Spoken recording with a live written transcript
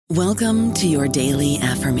Welcome to your daily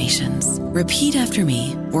affirmations. Repeat after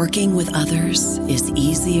me. Working with others is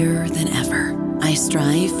easier than ever. I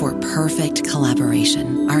strive for perfect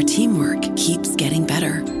collaboration. Our teamwork keeps getting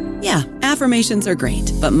better. Yeah, affirmations are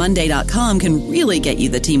great, but Monday.com can really get you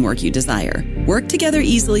the teamwork you desire. Work together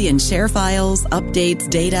easily and share files, updates,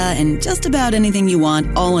 data, and just about anything you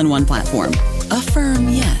want all in one platform. Affirm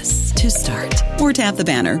yes to start, or tap the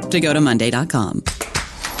banner to go to Monday.com.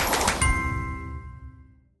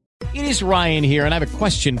 It is Ryan here, and I have a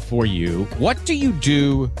question for you. What do you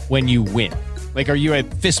do when you win? Like, are you a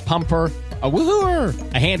fist pumper, a woo-hooer,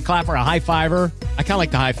 a hand clapper, a high fiver? I kind of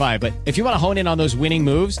like the high five, but if you want to hone in on those winning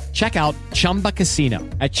moves, check out Chumba Casino.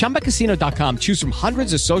 At ChumbaCasino.com, choose from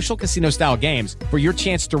hundreds of social casino-style games for your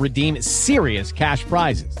chance to redeem serious cash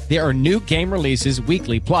prizes. There are new game releases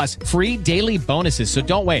weekly, plus free daily bonuses. So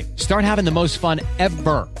don't wait. Start having the most fun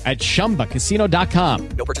ever at ChumbaCasino.com.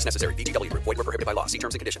 No purchase necessary. VGW. Void where prohibited by law. See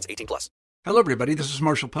terms and conditions. 18+. Hello, everybody. This is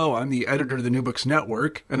Marshall Poe. I'm the editor of the New Books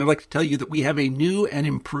Network, and I'd like to tell you that we have a new and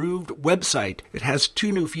improved website. It has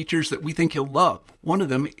two new features that we think you'll love. One of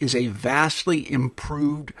them is a vastly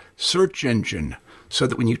improved search engine, so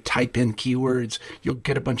that when you type in keywords, you'll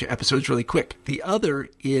get a bunch of episodes really quick. The other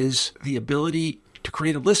is the ability to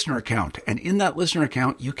create a listener account. And in that listener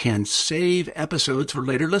account, you can save episodes for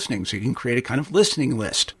later listening. So you can create a kind of listening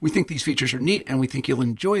list. We think these features are neat, and we think you'll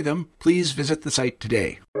enjoy them. Please visit the site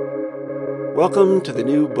today. Welcome to the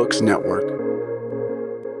New Books Network.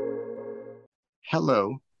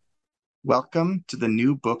 Hello. Welcome to the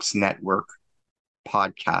New Books Network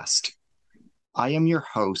podcast. I am your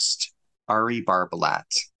host, Ari Barbalat.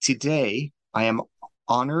 Today, I am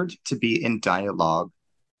honored to be in dialogue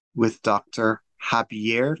with Dr.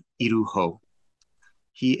 Javier Irujo.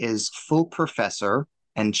 He is full professor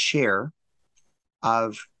and chair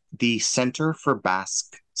of the Center for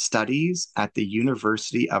Basque Studies at the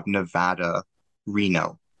University of Nevada,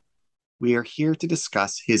 Reno. We are here to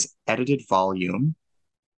discuss his edited volume,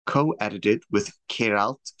 co-edited with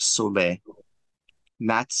Queralt Solé,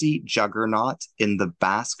 Nazi Juggernaut in the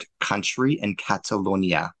Basque Country and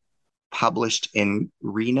Catalonia, published in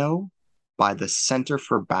Reno by the Center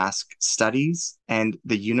for Basque Studies and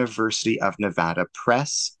the University of Nevada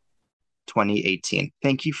Press, 2018.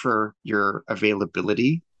 Thank you for your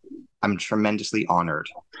availability. I'm tremendously honored.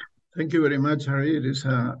 Thank you very much, Harry. It is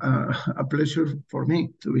a pleasure for me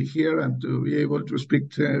to be here and to be able to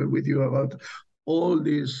speak with you about all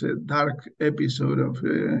this dark episode of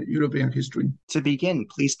European history. To begin,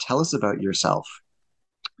 please tell us about yourself.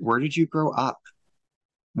 Where did you grow up?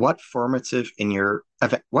 What formative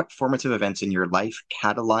events in your life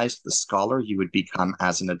catalyzed the scholar you would become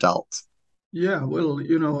as an adult? Yeah, well,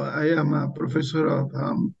 I am a professor of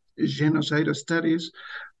genocide studies.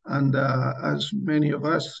 And as many of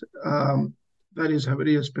us, that is a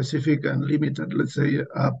very specific and limited, let's say,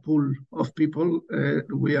 pool of people.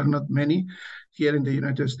 We are not many here in the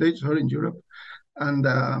United States or in Europe. And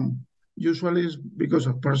usually it's because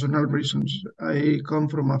of personal reasons. I come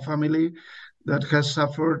from a family that has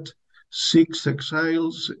suffered 6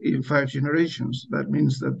 exiles in 5 generations. That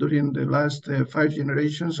means that during the last 5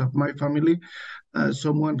 generations of my family,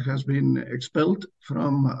 someone has been expelled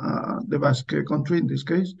from the Basque country, in this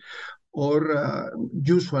case, or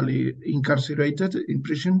usually incarcerated,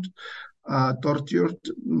 imprisoned, tortured,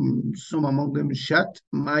 some among them shot.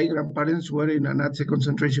 My grandparents were in a Nazi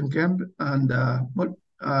concentration camp, and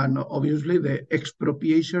obviously the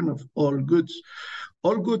expropriation of all goods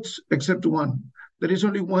except one. There is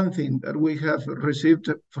only one thing that we have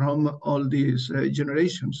received from all these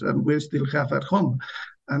generations, and we still have at home,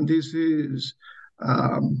 and this is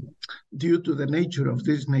due to the nature of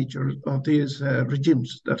these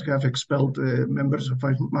regimes that have expelled members of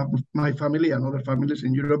my family and other families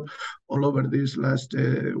in Europe all over these last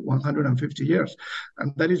 150 years.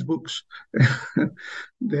 And that is books.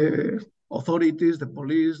 The authorities, the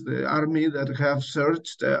police, the army that have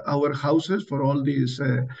searched our houses for all these,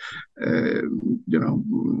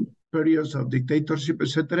 periods of dictatorship,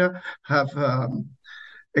 etc., have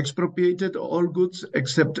expropriated all goods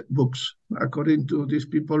except books. According to these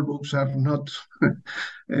people, books are not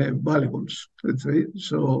valuables, let's say.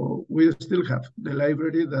 So we still have the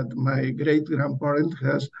library that my great-grandparent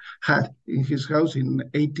has had in his house in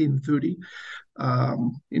 1830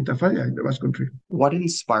 in Tafalla, in the Basque Country. What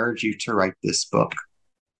inspired you to write this book?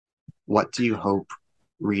 What do you hope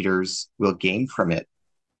readers will gain from it?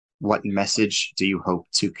 What message do you hope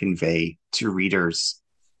to convey to readers,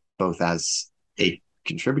 both as a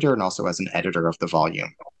contributor and also as an editor of the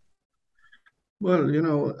volume? Well,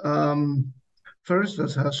 first,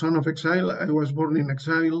 as a son of exile, I was born in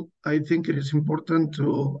exile. I think it is important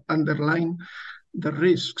to underline the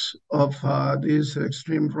risks of these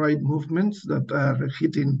extreme right movements that are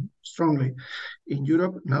hitting strongly in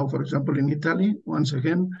Europe, now, for example, in Italy, once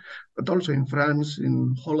again, but also in France,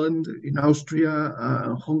 in Holland, in Austria,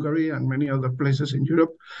 Hungary, and many other places in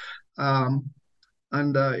Europe.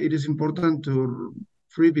 And it is important to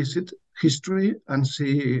revisit history and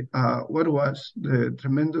see what was the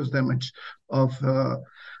tremendous damage of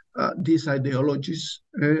these ideologies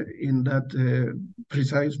in that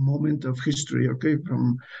precise moment of history, okay,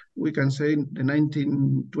 from, we can say, the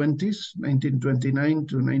 1920s, 1929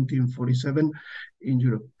 to 1947 in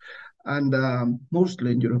Europe, and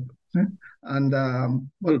mostly in Europe. And,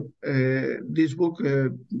 this book,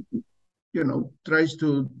 tries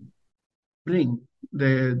to bring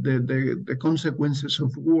the consequences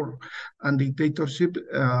of war and dictatorship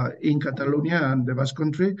in Catalonia and the Basque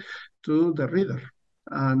Country to the reader.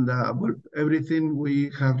 And everything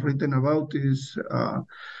we have written about is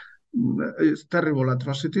terrible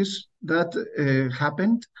atrocities that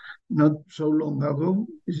happened not so long ago.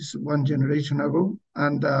 It's 1 generation ago,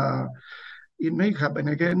 and it may happen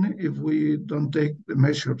again if we don't take the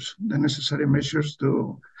necessary measures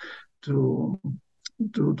to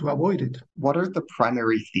avoid it. What are the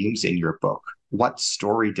primary themes in your book? What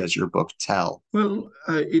story does your book tell? Well,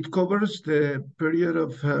 it covers the period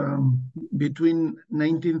of between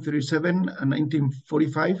 1937 and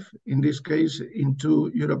 1945, in this case, in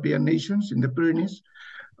 2 European nations in the Pyrenees,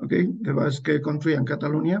 okay, the Basque Country and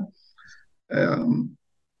Catalonia. And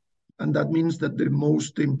that means that the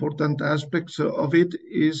most important aspects of it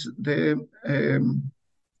is the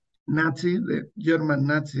German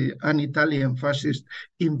Nazi and Italian fascist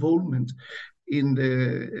involvement in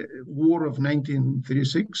the War of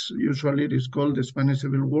 1936. Usually it is called the Spanish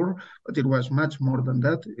Civil War, but it was much more than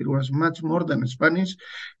that. It was much more than Spanish.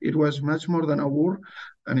 It was much more than a war,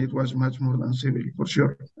 and it was much more than civil, for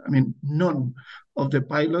sure. I mean, none of the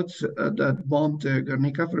pilots that bombed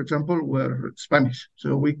Guernica, for example, were Spanish.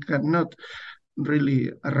 So we cannot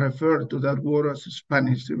really refer to that war as a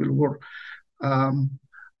Spanish Civil War.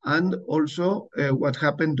 And also what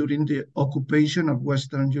happened during the occupation of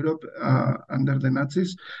Western Europe under the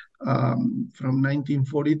Nazis from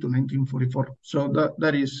 1940 to 1944. So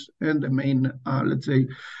that is the main, let's say,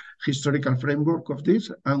 historical framework of this.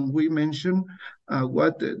 And we mention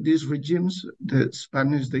what these regimes, the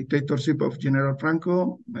Spanish dictatorship of General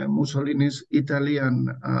Franco, Mussolini's Italy, and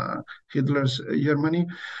Hitler's Germany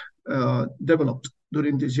developed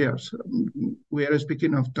during these years. We are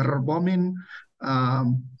speaking of terror bombing.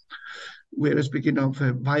 We are speaking of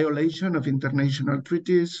a violation of international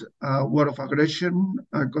treaties, war of aggression,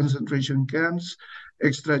 concentration camps,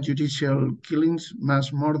 extrajudicial killings,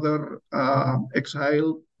 mass murder,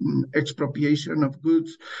 exile, expropriation of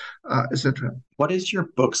goods, etc. What is your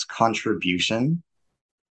book's contribution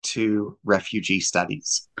to refugee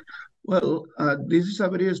studies? Well, this is a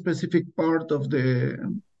very specific part of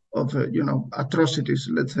atrocities,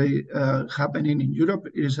 let's say, happening in Europe.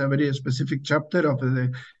 It is a very specific chapter of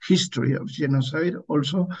the history of genocide,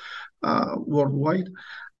 also worldwide,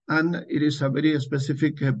 and it is a very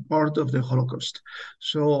specific part of the Holocaust.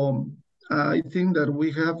 So I think that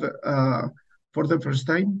we have, for the first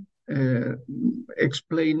time,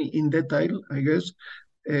 explained in detail, I guess,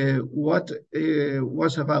 what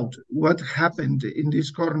happened in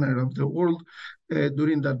this corner of the world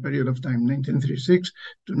during that period of time, 1936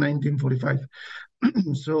 to 1945.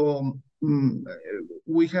 So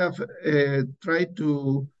we have tried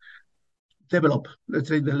to develop, let's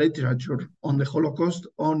say, the literature on the Holocaust,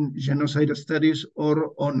 on genocide studies,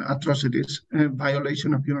 or on atrocities,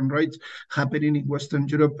 violation of human rights happening in Western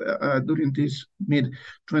Europe during this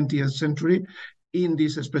mid-20th century, in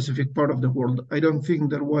this specific part of the world. I don't think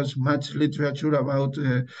there was much literature about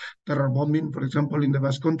terror bombing, for example, in the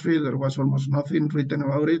Basque Country. There was almost nothing written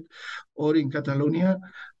about it, or in Catalonia.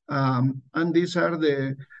 And these are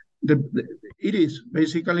it is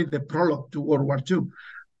basically the prologue to World War II.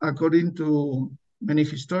 According to many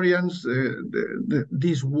historians,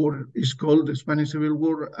 this war is called the Spanish Civil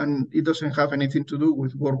War, and it doesn't have anything to do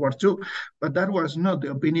with World War II. But that was not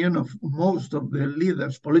the opinion of most of the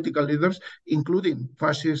leaders, political leaders, including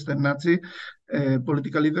fascist and Nazi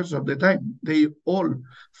political leaders of the time. They all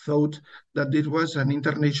thought that this was an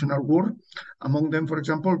international war. Among them, for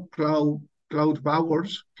example, Claude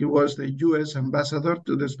Bowers. He was the U.S. ambassador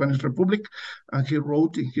to the Spanish Republic, and he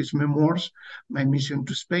wrote in his memoirs, My Mission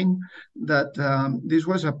to Spain, that this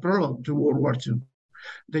was a prologue to World War II.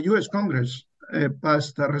 The U.S. Congress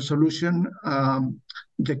passed a resolution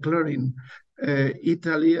declaring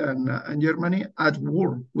Italy and Germany at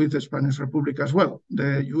war with the Spanish Republic as well,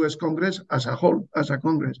 the US Congress as a whole, as a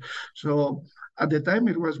Congress. So at the time,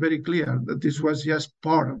 it was very clear that this was just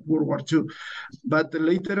part of World War II. But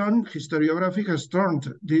later on, historiography has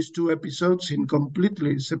turned these two episodes in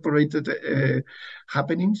completely separated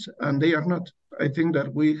happenings, and they are not. I think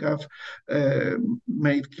that we have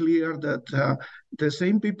made clear that the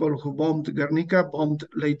same people who bombed Guernica bombed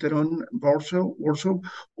later on Warsaw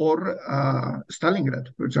or Stalingrad,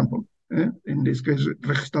 for example. In this case,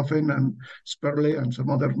 Richthofen and Sperle and some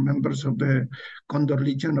other members of the Condor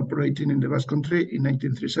Legion operating in the Basque Country in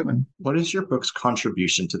 1937. What is your book's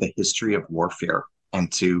contribution to the history of warfare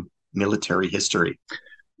and to military history?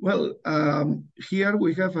 Well, here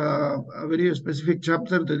we have a very specific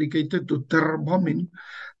chapter dedicated to terror bombing,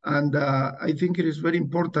 and I think it is very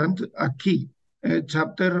important, a key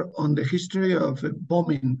chapter on the history of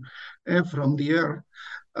bombing from the air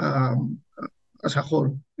as a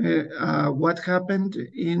whole. What happened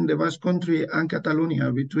in the Basque Country and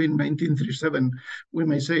Catalonia between 1937, we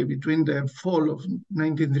may say, between the fall of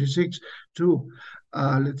 1936 to,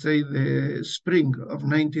 let's say, the spring of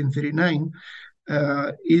 1939,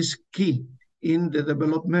 is key in the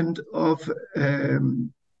development of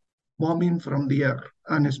bombing from the air,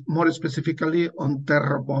 and more specifically on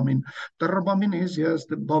terror bombing. Terror bombing is just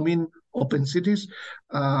bombing open cities,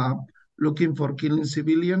 looking for killing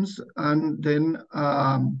civilians, and then,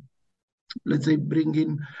 let's say,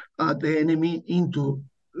 bringing the enemy into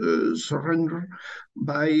surrender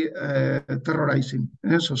by terrorizing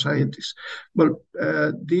societies. Well,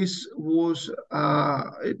 this is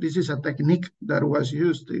a technique that was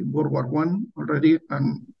used in World War I already,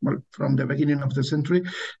 and well, from the beginning of the century.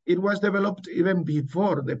 It was developed even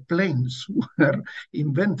before the planes were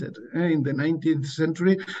invented. In the 19th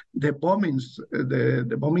century, the bombings,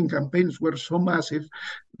 the bombing campaigns were so massive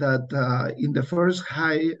that in the first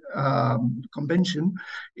Hague Convention,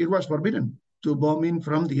 it was forbidden to bombing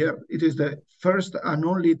from the air. It is the first and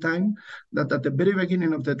only time that at the very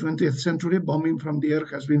beginning of the 20th century, bombing from the air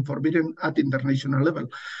has been forbidden at international level.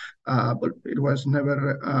 But it was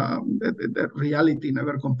never, the reality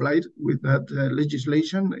never complied with that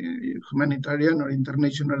legislation, humanitarian or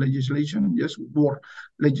international legislation, just war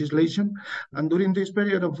legislation. And during this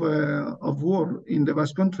period of war in the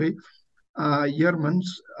Basque Country,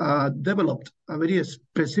 Germans developed a very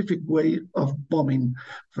specific way of bombing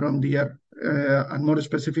from the air, and more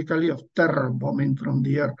specifically of terror bombing from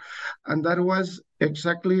the air. And that was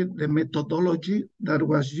exactly the methodology that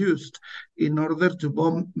was used in order to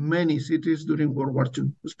bomb many cities during World War II,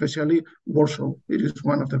 especially Warsaw. It is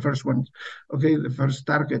one of the first ones, okay, the first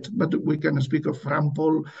target. But we can speak of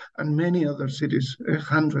Frankfurt and many other cities,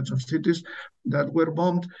 hundreds of cities that were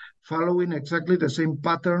bombed following exactly the same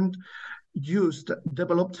pattern used,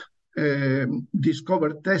 developed,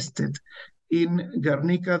 discovered, tested in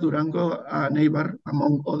Guernica, Durango, and Eibar,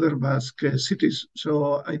 among other Basque cities.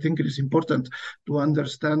 So I think it is important to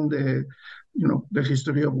understand the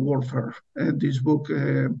history of warfare. This book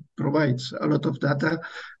provides a lot of data,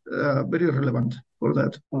 very relevant for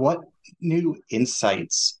that. What new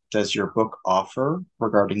insights does your book offer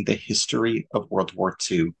regarding the history of World War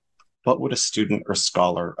II? What would a student or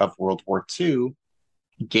scholar of World War II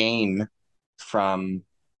gain from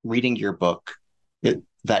reading your book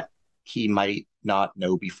that he might not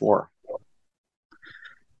know before?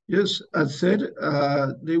 Yes, as said,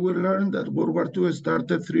 they will learn that World War II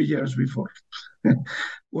started 3 years before.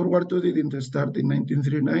 World War II didn't start in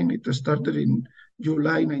 1939, it started in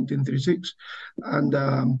July 1936. And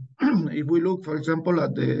if we look, for example,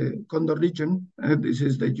 at the Condor Legion, this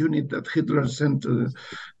is the unit that Hitler sent to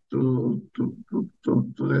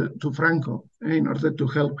Franco in order to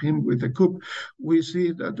help him with the coup, we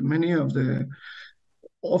see that many of the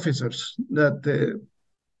officers that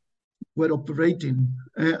were operating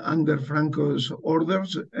under Franco's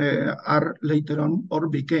orders are later on, or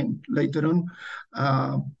became later on,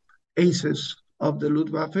 aces of the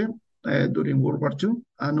Luftwaffe during World War II,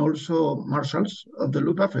 and also marshals of the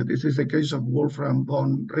Luftwaffe. This is the case of Wolfram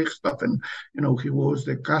von Richthofen. He was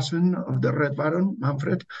the cousin of the Red Baron,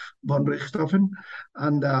 Manfred von Richthofen,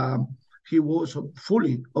 and he was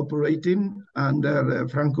fully operating under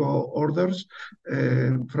Franco orders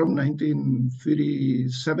from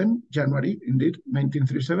 1937, January, indeed,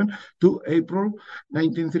 1937, to April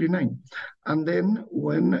 1939. And then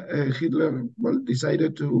when Hitler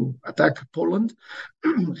decided to attack Poland,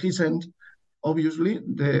 he sent, obviously,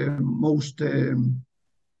 the most,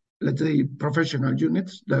 let's say, professional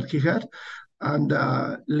units that he had, and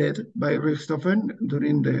led by Richthofen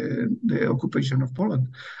during the occupation of Poland.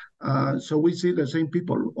 So we see the same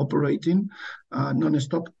people operating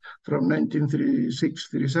non-stop from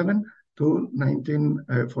 1936-37 to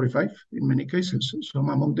 1945 in many cases. Some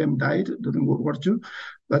among them died during World War II,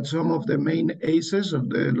 but some of the main aces of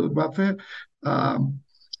the Luftwaffe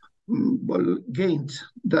gained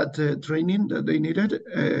that training that they needed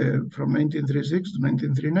from 1936 to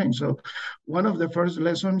 1939. So one of the first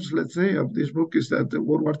lessons, let's say, of this book is that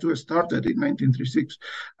World War II started in 1936.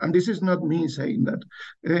 And this is not me saying that.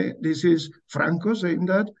 This is Franco saying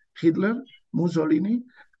that, Hitler, Mussolini,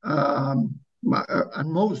 and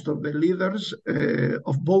most of the leaders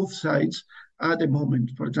of both sides at the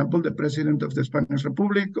moment. For example, the president of the Spanish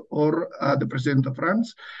Republic, or the president of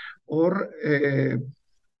France, or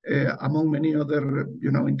among many other,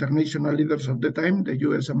 international leaders of the time, the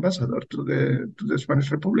U.S. ambassador to the Spanish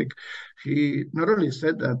Republic. He not only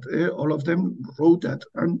said that, all of them wrote that,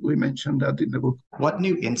 and we mentioned that in the book. What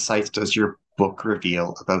new insights does your book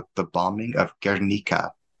reveal about the bombing of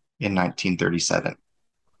Guernica in 1937?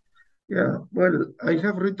 Yeah, well, I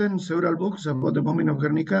have written several books about the bombing of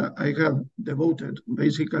Guernica. I have devoted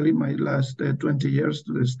basically my last 20 years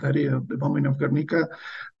to the study of the bombing of Guernica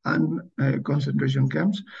and concentration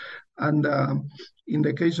camps. And in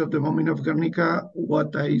the case of the bombing of Guernica,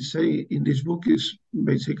 what I say in this book is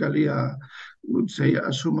basically a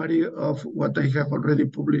summary of what I have already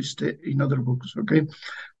published in other books, okay?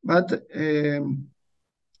 But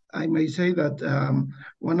I may say that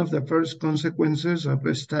one of the first consequences of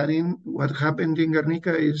studying what happened in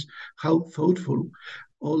Guernica is how thoughtful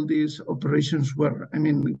all these operations were. I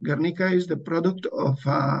mean, Guernica is the product of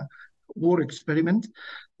a war experiment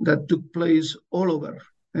that took place all over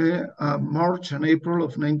March and April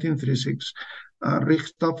of 1936.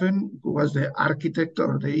 Richthofen, who was the architect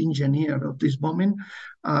or the engineer of this bombing,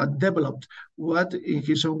 developed what, in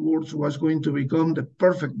his own words, was going to become the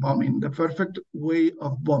perfect bombing, the perfect way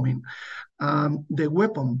of bombing, the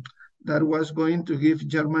weapon that was going to give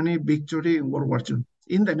Germany victory in World War II.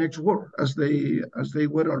 In the next war, as they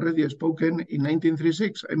were already spoken in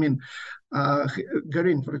 1936. I mean,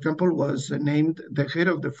 Goering, for example, was named the head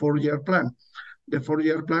of the 4-year plan. The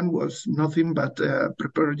 4-year plan was nothing but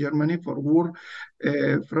prepare Germany for war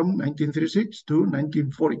from 1936 to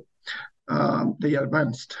 1940. They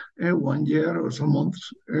advanced 1 year or some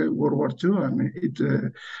months World War II, and it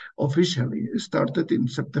officially started in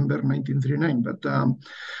September 1939. But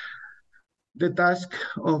the task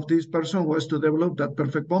of this person was to develop that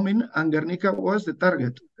perfect bombing, and Guernica was the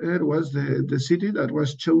target. It was the city that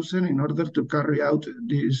was chosen in order to carry out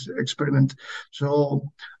this experiment. So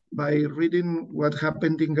by reading what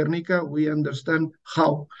happened in Guernica, we understand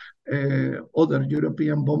how other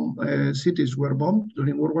European cities were bombed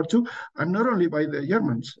during World War II, and not only by the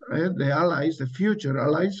Germans. The Allies, the future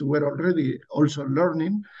Allies, were already also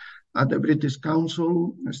learning. At the British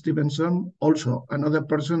Council, Stevenson, also another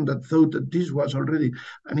person that thought that this was already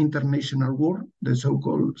an international war, the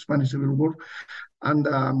so-called Spanish Civil War, and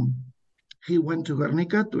he went to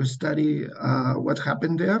Guernica to study what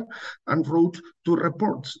happened there and wrote 2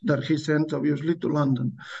 reports that he sent, obviously, to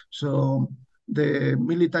London. So the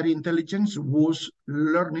military intelligence was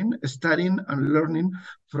studying and learning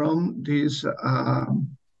from these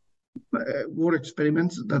war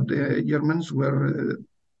experiments that the Germans were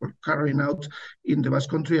carrying out in the Basque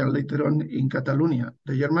Country and later on in Catalonia,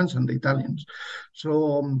 the Germans and the Italians.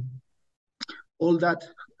 So all that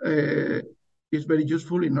is very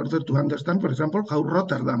useful in order to understand, for example, how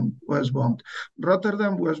Rotterdam was bombed.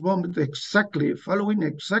 Rotterdam was bombed following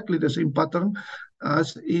exactly the same pattern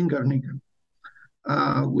as in Guernica,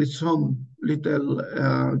 with some little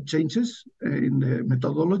changes in the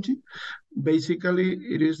methodology. Basically,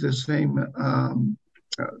 it is the same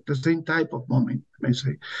type of bombing, I may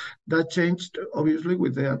say. That changed, obviously,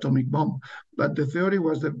 with the atomic bomb, but the theory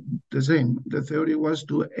was the same. The theory was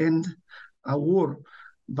to end a war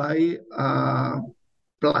by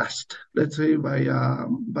blast, let's say, by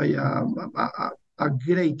a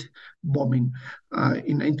great bombing.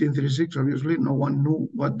 In 1936, obviously, no one knew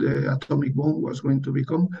what the atomic bomb was going to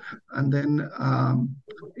become. And then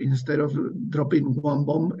instead of dropping one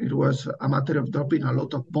bomb, it was a matter of dropping a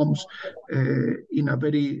lot of bombs in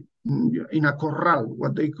a corral,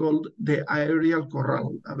 what they called the aerial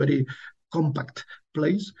corral, a very compact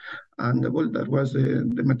place. And well, that was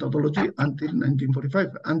the methodology until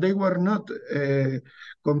 1945. And they were not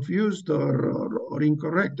confused or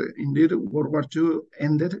incorrect. Indeed, World War II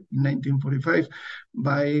ended in 1945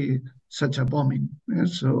 by such a bombing.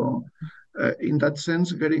 So in that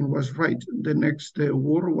sense, Goering was right. The next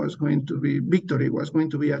victory was going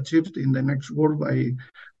to be achieved in the next war by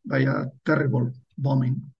a terrible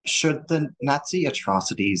bombing. Should the Nazi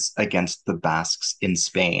atrocities against the Basques in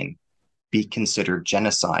Spain be considered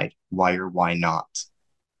genocide? Why or why not?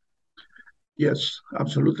 Yes,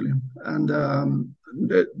 absolutely. And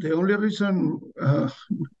the only reason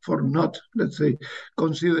for not, let's say,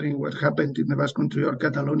 considering what happened in the Basque Country or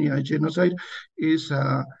Catalonia a genocide is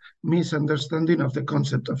a misunderstanding of the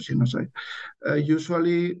concept of genocide.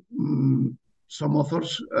 Usually, some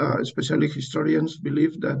authors, especially historians,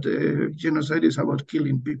 believe that genocide is about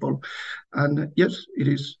killing people. And yes, it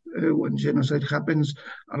is. When genocide happens,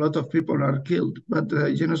 a lot of people are killed. But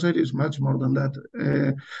genocide is much more than that.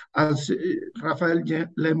 As Raphael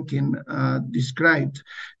Lemkin described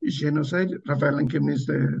genocide, Raphael Lemkin is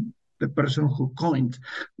the person who coined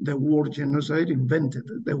the word genocide, invented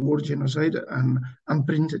the word genocide, and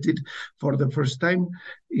printed it for the first time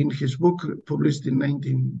in his book published in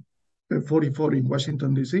 1944 in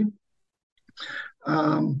Washington, D.C.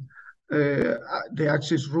 The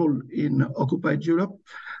Axis rule in occupied Europe.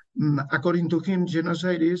 According to him,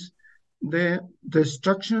 genocide is the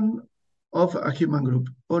destruction of a human group,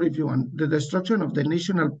 or if you want, the destruction of the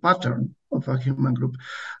national pattern of a human group.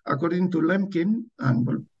 According to Lemkin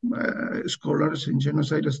and scholars in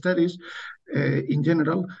genocide studies in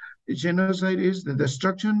general, genocide is the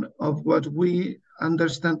destruction of what we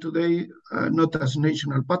understand today not as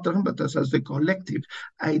national pattern, but as the collective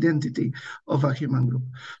identity of a human group.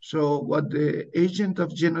 So what the agent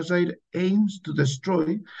of genocide aims to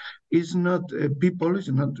destroy is not people, is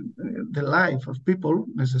not the life of people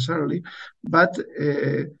necessarily, but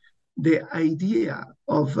the idea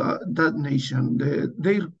of that nation,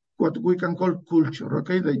 their what we can call culture,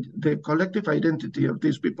 okay? The collective identity of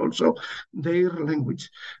these people. So their language,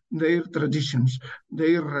 their traditions,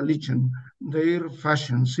 their religion, their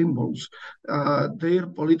fashion symbols, their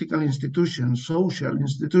political institutions, social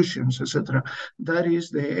institutions, etc. That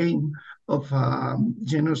is the aim of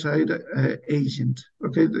genocide agent,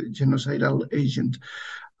 okay? The genocidal agent.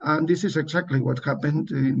 And this is exactly what happened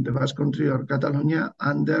in the Basque Country or Catalonia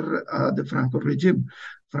under the Franco regime.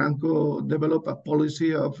 Franco developed a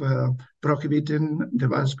policy of prohibiting the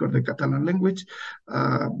Basque or the Catalan language,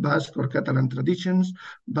 Basque or Catalan traditions,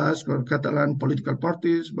 Basque or Catalan political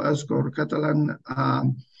parties, Basque or Catalan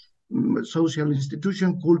social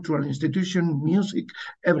institution, cultural institution, music,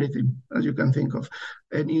 everything as you can think of.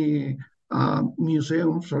 Any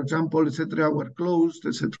museums, for example, etc., were closed,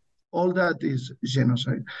 etc. All that is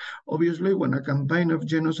genocide. Obviously, when a campaign of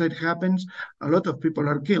genocide happens, a lot of people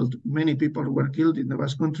are killed. Many people were killed in the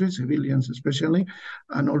Basque Country, civilians especially,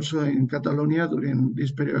 and also in Catalonia during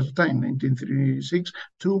this period of time, 1936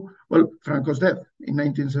 to, well, Franco's death in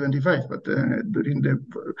 1975. But during the,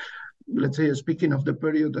 let's say, speaking of the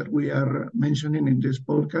period that we are mentioning in this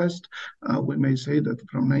podcast, we may say that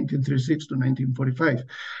from 1936 to 1945.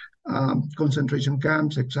 Concentration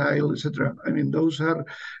camps, exile, etc. I mean, those are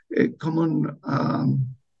common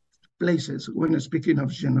places when speaking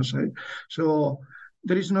of genocide. So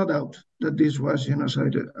there is no doubt that this was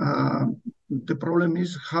genocide. The problem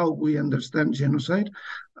is how we understand genocide.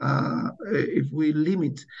 If we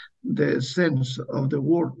limit the sense of the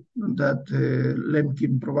word that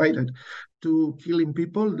Lemkin provided to killing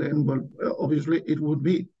people, then, well, obviously it would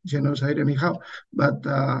be genocide anyhow.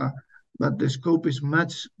 But the scope is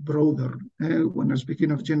much broader. When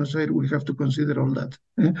speaking of genocide, we have to consider all that.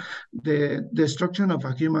 The destruction of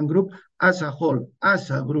a human group as a whole,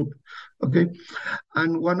 as a group, okay?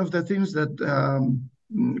 And one of the things that,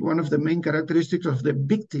 one of the main characteristics of the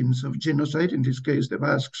victims of genocide, in this case, the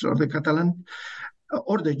Basques or the Catalan,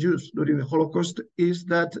 or the Jews during the Holocaust, is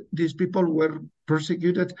that these people were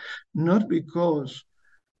persecuted not because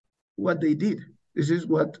what they did. This is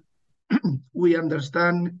what we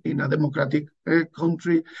understand in a democratic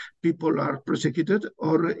country, people are persecuted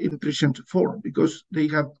or imprisoned for because they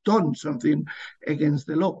have done something against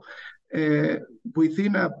the law.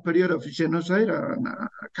 Within a period of genocide, a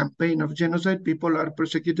campaign of genocide, people are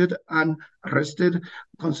persecuted and arrested,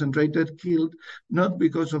 concentrated, killed, not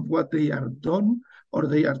because of what they are done or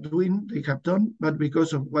they are doing, they have done, but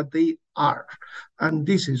because of what they are. And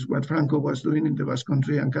this is what Franco was doing in the Basque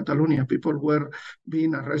Country and Catalonia. People were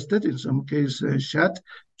being arrested, in some cases shot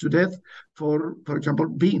to death for example,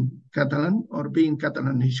 being Catalan or being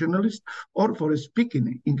Catalan nationalist or for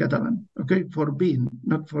speaking in Catalan, okay, for being,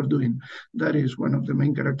 not for doing. That is one of the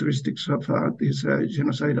main characteristics of these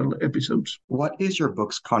genocidal episodes. What is your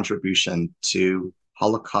book's contribution to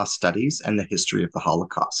Holocaust studies and the history of the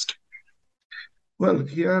Holocaust? Well,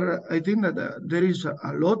 here I think that there is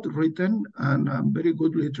a lot written and very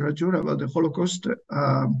good literature about the Holocaust.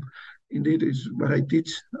 Indeed, is what I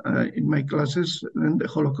teach in my classes in the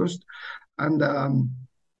Holocaust. And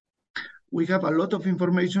we have a lot of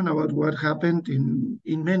information about what happened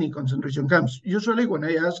in many concentration camps. Usually when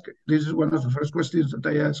I ask, this is one of the first questions that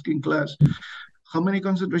I ask in class, how many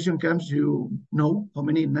concentration camps you know, how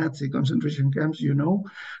many Nazi concentration camps you know?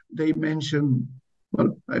 They mention,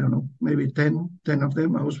 well, I don't know, maybe 10 of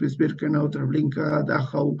them: Auschwitz-Birkenau, Treblinka,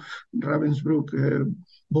 Dachau, Ravensbrück,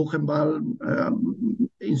 Buchenwald,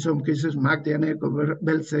 in some cases Magdianek,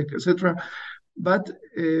 Belzec, etc. But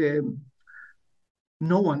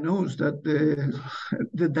no one knows that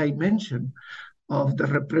the dimension of the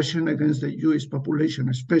repression against the Jewish population,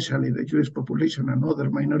 especially the Jewish population and other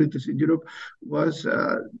minorities in Europe, was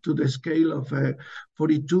to the scale of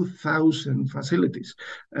 42,000 facilities.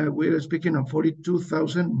 We're speaking of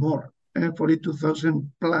 42,000 more,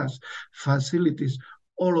 42,000 plus facilities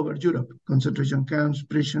all over Europe, concentration camps,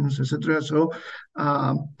 prisons, etc. So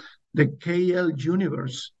the KL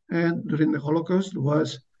universe during the Holocaust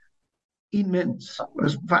was immense,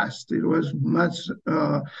 was vast. It was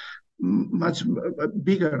much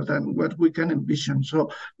bigger than what we can envision. So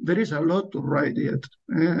there is a lot to write yet.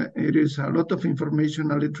 It is a lot of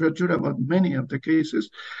information and literature about many of the cases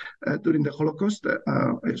during the Holocaust,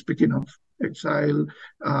 speaking of exile,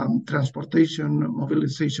 transportation,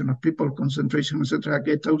 mobilization of people, concentration, etc.,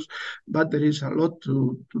 ghettos, but there is a lot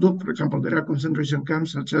to do. For example, there are concentration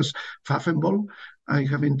camps such as Pfaffenball. I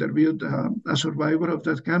have interviewed a survivor of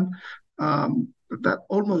that camp, that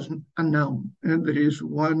almost unknown. And there is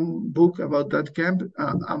one book about that camp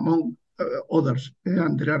among others.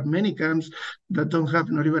 And there are many camps that don't have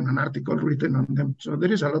not even an article written on them. So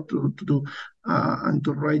there is a lot to do and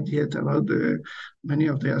to write yet about many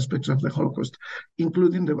of the aspects of the Holocaust,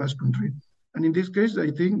 including the Basque Country. And in this case,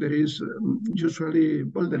 I think there is usually,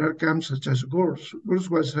 well, there are camps such as Gurs. Gurs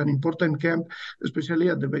was an important camp, especially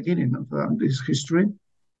at the beginning of this history,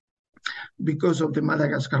 because of the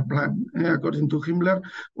Madagascar Plan. According to Himmler,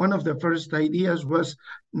 one of the first ideas was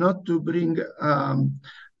not to bring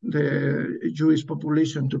the Jewish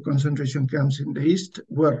population to concentration camps in the East,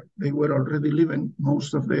 where they were already living.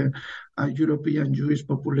 Most of the European Jewish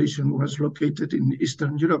population was located in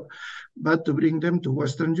Eastern Europe, but to bring them to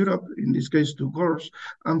Western Europe, in this case to Gurs,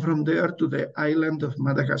 and from there to the island of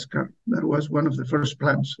Madagascar. That was one of the first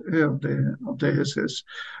plans of the SS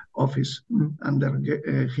office under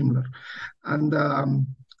Himmler. And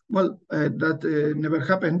that never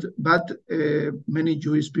happened, but many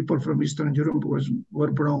Jewish people from Eastern Europe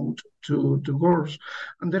were brought to Gurs,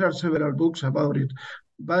 and there are several books about it,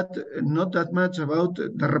 but not that much about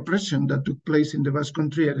the repression that took place in the Basque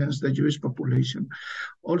Country against the Jewish population.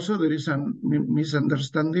 Also, there is a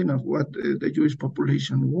misunderstanding of what the Jewish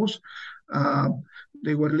population was.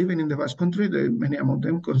 They were living in the Basque Country. Many among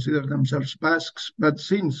them consider themselves Basques, but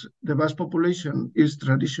since the Basque population is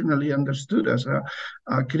traditionally understood as a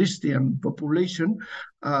Christian population,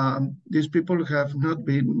 these people have not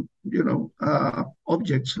been,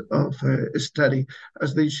 objects of study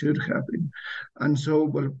as they should have been. And so,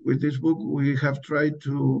 with this book, we have tried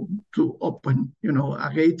to open,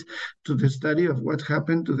 a gate to the study of what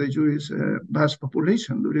happened to the Jewish Basque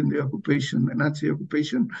population during the occupation, the Nazi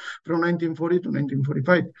occupation, from 1940 to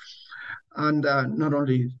 1945. And not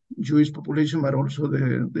only Jewish population, but also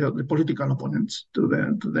the political opponents to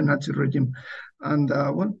the Nazi regime. And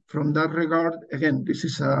from that regard, again, this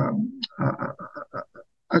is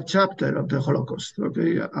a chapter of the Holocaust,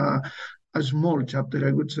 okay? A small chapter,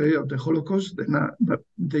 I would say, of the Holocaust.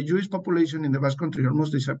 The Jewish population in the Basque Country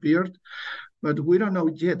almost disappeared, but we don't know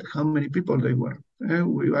yet how many people they were.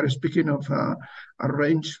 We are speaking of a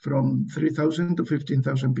range from 3,000 to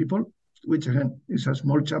 15,000 people, which again is a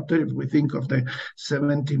small chapter if we think of the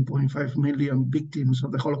 17.5 million victims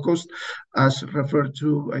of the Holocaust as referred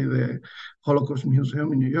to by the Holocaust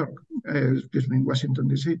Museum in New York, in Washington,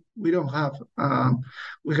 D.C. We don't have,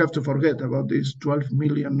 we have to forget about this 12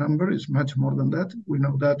 million number. It's much more than that. We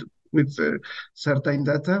know that with certain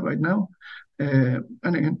data right now. And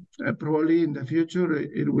again, probably in the future,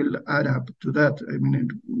 it will add up to that. I mean,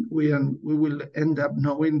 we will end up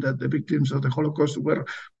knowing that the victims of the Holocaust were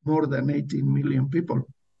more than 18 million people.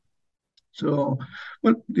 So,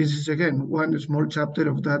 this is, again, one small chapter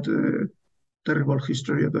of that terrible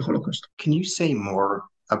history of the Holocaust. Can you say more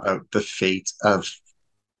about the fate of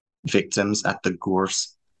victims at the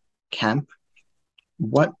Gurs camp?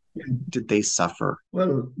 What did they suffer?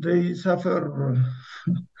 Well, they suffer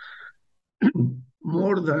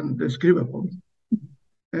more than describable.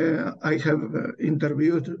 I have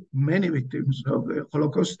interviewed many victims of the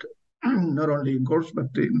Holocaust, not only in Gurs, but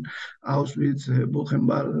in Auschwitz,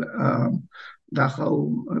 Buchenwald,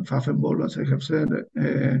 Dachau, Pfaffenball, as I have said,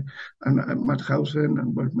 and Mauthausen,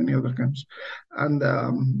 and many other camps. And,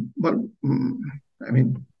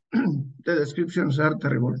 the descriptions are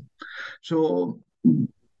terrible. So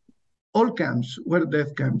all camps were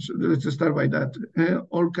death camps. Let's start by that.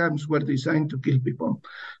 All camps were designed to kill people.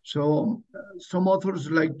 So some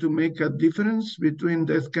authors like to make a difference between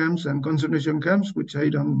death camps and concentration camps, which I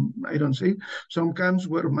don't see. Some camps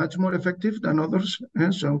were much more effective than others.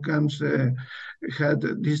 Some camps had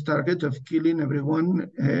this target of killing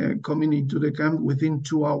everyone coming into the camp within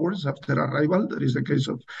 2 hours after arrival. That is the case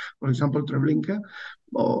of, for example, Treblinka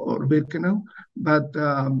or Birkenau. But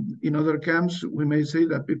in other camps, we may say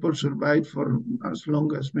that people survived for as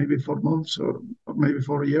long as maybe 4 months or maybe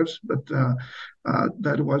 4 years. But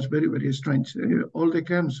that was very, very strange. All the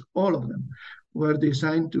camps, all of them, were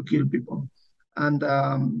designed to kill people. And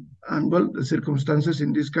well, the circumstances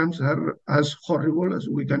in these camps are as horrible as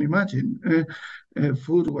we can imagine.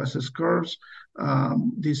 Food was scarce,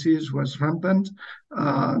 disease was rampant,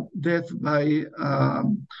 death by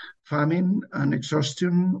famine and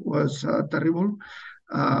exhaustion was terrible.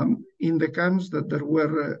 In the camps that there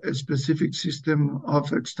were a specific system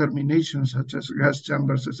of extermination, such as gas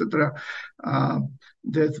chambers, etc.,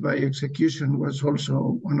 death by execution was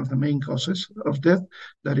also one of the main causes of death.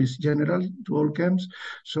 That is general to all camps.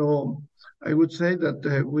 So I would say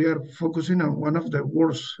that we are focusing on one of the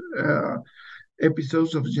worst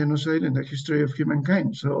episodes of genocide in the history of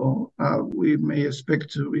humankind. So we may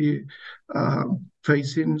expect to be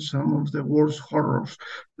facing some of the worst horrors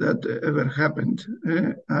that ever happened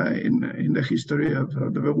in the history of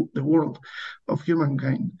the world of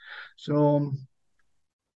humankind. So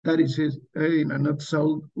that is it, in a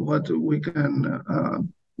nutshell, what we can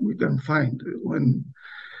find when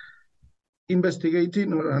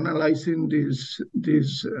investigating or analyzing these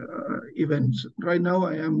events. Right now,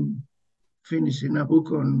 I am finishing a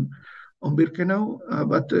book on Birkenau,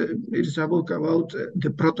 but it is a book about the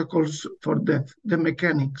protocols for death, the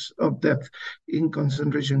mechanics of death in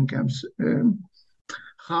concentration camps,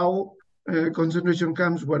 how concentration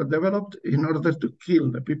camps were developed in order to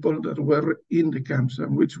kill the people that were in the camps,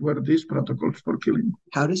 and which were these protocols for killing.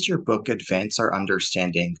 How does your book advance our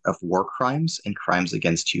understanding of war crimes and crimes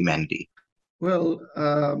against humanity? Well,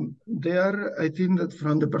 I think that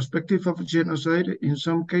from the perspective of genocide, in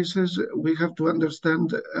some cases, we have to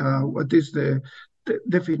understand what is the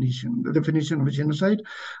definition of genocide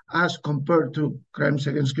as compared to crimes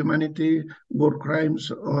against humanity, war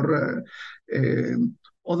crimes, or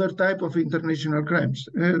other type of international crimes.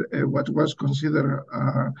 What was considered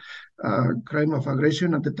a crime of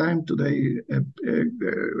aggression at the time, today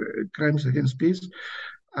crimes against peace,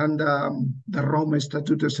 and the Rome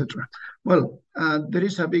Statute, etc. Well, there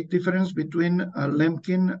is a big difference between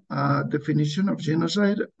Lemkin definition of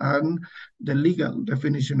genocide and the legal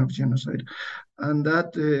definition of genocide. And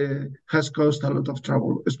that has caused a lot of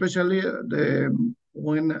trouble, especially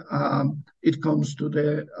when it comes to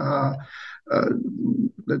the,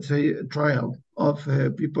 let's say, trial of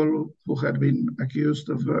people who had been accused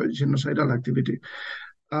of genocidal activity.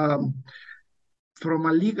 From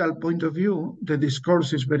a legal point of view, the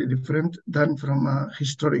discourse is very different than from a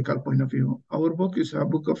historical point of view. Our book is a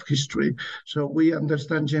book of history, so we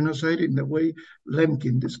understand genocide in the way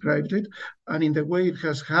Lemkin described it, and in the way it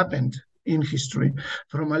has happened in history.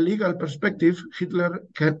 From a legal perspective, Hitler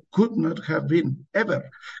could not have been ever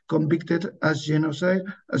convicted as genocide,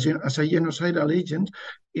 as a genocidal agent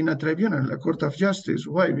in a tribunal, a court of justice.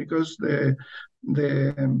 Why? Because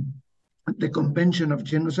the Convention of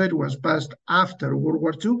Genocide was passed after World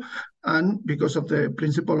War II, and because of the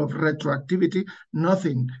principle of retroactivity,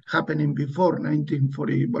 nothing happening before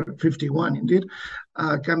 1951, indeed,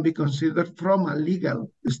 can be considered from a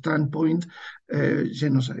legal standpoint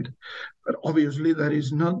genocide. But obviously, that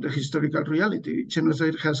is not the historical reality.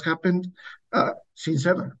 Genocide has happened since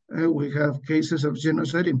ever. We have cases of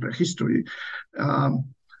genocide in prehistory.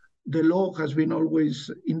 The law has been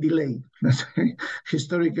always in delay,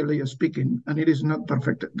 historically speaking, and it is not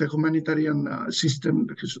perfect. The humanitarian system,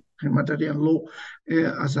 the humanitarian law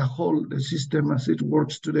as a whole, the system as it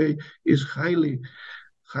works today, is highly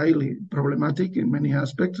problematic in many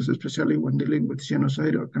aspects, especially when dealing with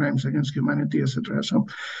genocide or crimes against humanity, etc. So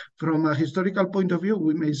from a historical point of view,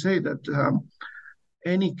 we may say that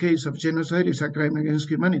any case of genocide is a crime against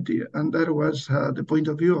humanity, and that was the point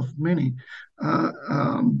of view of many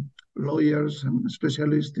lawyers and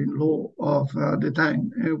specialists in law of the time.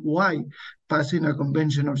 Why passing a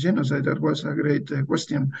convention of genocide? That was a great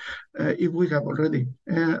question. If we have already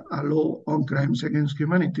a law on crimes against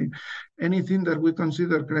humanity, anything that we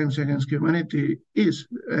consider crimes against humanity is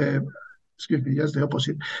just the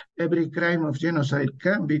opposite. Every crime of genocide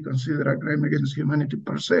can be considered a crime against humanity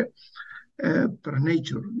per se. per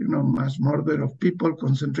nature, mass murder of people,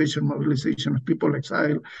 concentration, mobilization of people,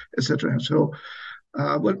 exile, etc. So,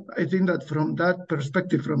 I think that from that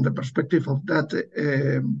perspective, from the perspective of that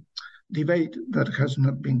debate that has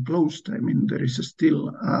not been closed, I mean, there is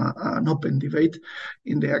still an open debate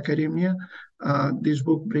in the academia. This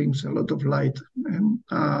book brings a lot of light.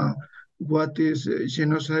 What is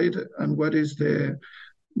genocide and what is the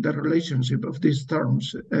relationship of these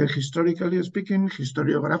terms, historically speaking,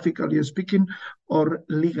 historiographically speaking, or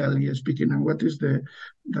legally speaking, and what is the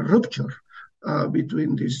rupture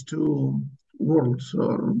between these two worlds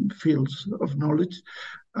or fields of knowledge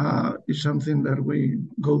is something that we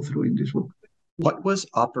go through in this book. What was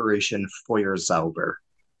Operation Feuersauber?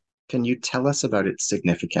 Can you tell us about its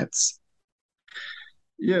significance?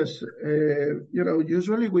 Yes,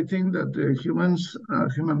 usually we think that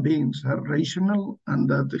human beings are rational, and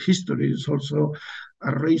that history is also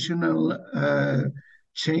a rational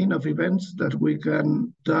chain of events that we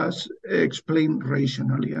can thus explain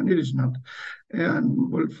rationally, and it is not.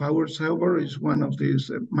 And well, Feuersauber is one of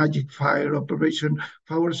these magic fire operation.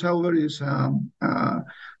 Feuersauber is a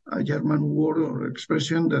German word or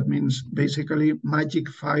expression that means basically magic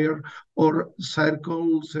fire or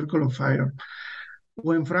circle of fire.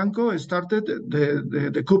 When Franco started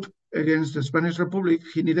the coup against the Spanish Republic,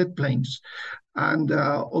 he needed planes. And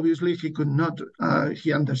obviously he could not,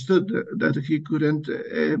 he understood that he couldn't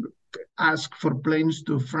ask for planes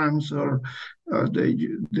to France or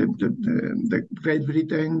the Great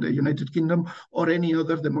Britain, the United Kingdom, or any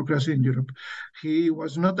other democracy in Europe. He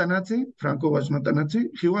was not a Nazi. Franco was not a Nazi.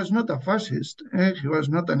 He was not a fascist. He was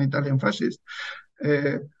not an Italian fascist.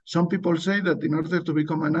 Some people say that in order to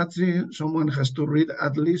become a Nazi, someone has to read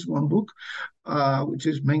at least one book, which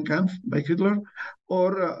is Mein Kampf by Hitler,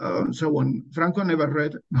 or so on. Franco never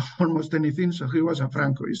read almost anything, so he was a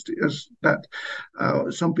Francoist. Yes, that.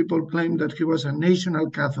 Some people claim that he was a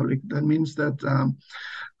national Catholic. That means that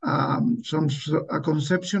a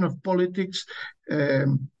conception of politics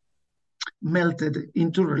melted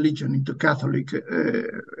into religion, into Catholic,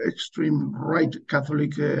 extreme right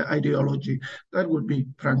Catholic ideology. That would be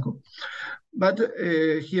Franco. But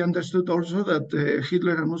he understood also that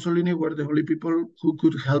Hitler and Mussolini were the only people who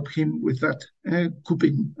could help him with that,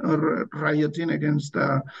 couping or rioting against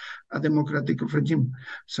a democratic regime,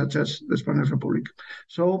 such as the Spanish Republic.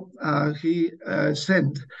 So he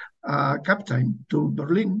sent a captain to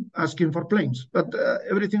Berlin asking for planes, but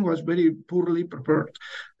everything was very poorly prepared.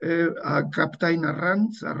 Captain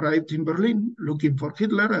Arranz arrived in Berlin looking for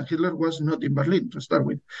Hitler, and Hitler was not in Berlin to start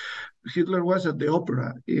with. Hitler was at the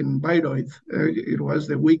opera in Bayreuth. It was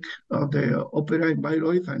the week of the opera in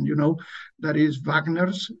Bayreuth, and that is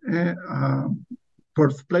Wagner's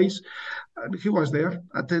birthplace. And he was there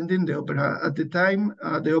attending the opera. At the time,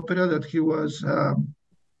 the opera that he was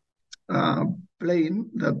playing,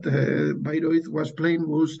 that Bayreuth was playing,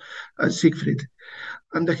 was Siegfried.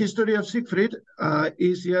 And the history of Siegfried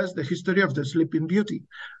is just the history of the Sleeping Beauty.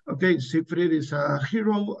 Okay, Siegfried is a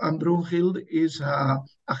hero, and Brunhild is a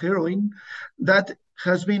heroine that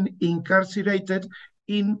has been incarcerated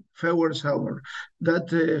in Feuersauber. That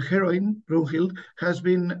heroine, Brunhild, has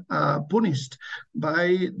been punished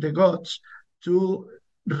by the gods to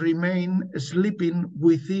remain sleeping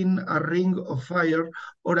within a ring of fire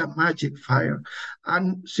or a magic fire.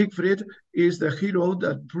 And Siegfried is the hero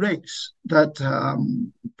that breaks that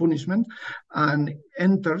punishment and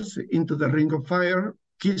enters into the ring of fire,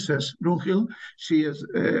 kisses Brunhild. She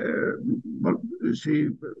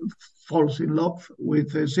falls in love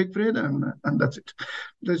with Siegfried, and that's it.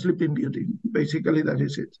 The Sleeping Beauty, basically, that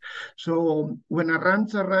is it. So when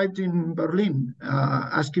Arranz arrived in Berlin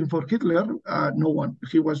asking for Hitler, no one,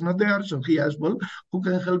 he was not there, so he asked, well, who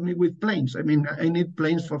can help me with planes? I mean, I need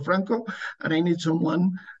planes for Franco, and I need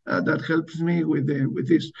someone that helps me with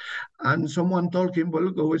this. And someone told him, well,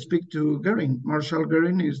 go speak to Goering. Marshal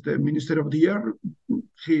Goering is the Minister of the Air.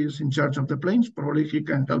 He is in charge of the planes. Probably he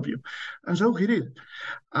can help you. And so he did.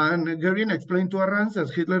 And Goering explained to Arranz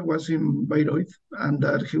that Hitler was in Bayreuth and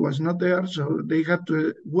that he was not there, so they had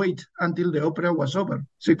to wait until the opera was over,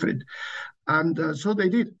 Siegfried. And so they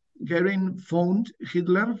did. Goering phoned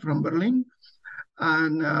Hitler from Berlin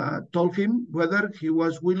and told him whether he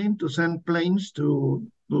was willing to send planes to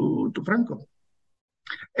Franco.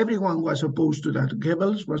 Everyone was opposed to that.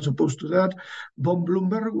 Goebbels was opposed to that. Von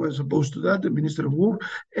Blumberg was opposed to that, the Minister of War.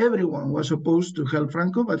 Everyone was opposed to help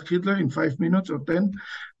Franco, but Hitler, in 5 minutes or 10,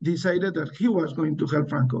 decided that he was going to help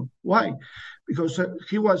Franco. Why? Because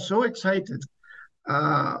he was so excited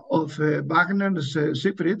of Wagner's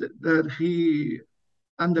Siegfried that he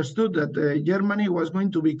understood that Germany was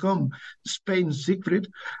going to become Spain's Siegfried,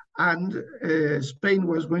 and Spain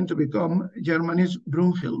was going to become Germany's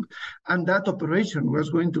Brunhild. And that operation was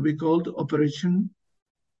going to be called Operation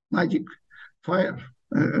Magic Fire.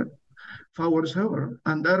 However,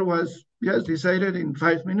 and that was decided in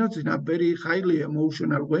 5 minutes in a very highly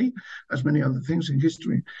emotional way, as many other things in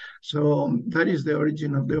history. So that is the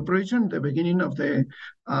origin of the operation, the beginning of the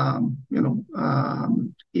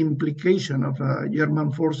implication of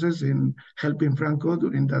German forces in helping Franco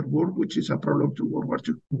during that war, which is a prologue to World War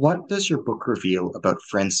II. What does your book reveal about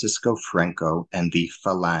Francisco Franco and the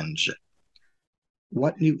Falange?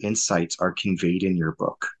 What new insights are conveyed in your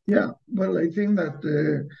book? Yeah, well, I think that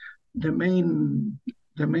the main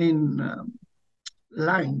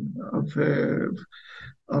line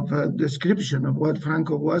of a description of what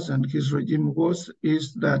Franco was and his regime was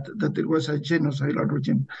is that it was a genocidal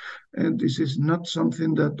regime. And this is not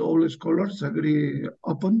something that all scholars agree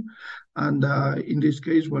upon. And in this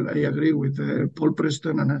case, well, I agree with Paul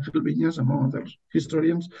Preston and Ángel Viñas, among other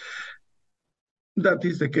historians. That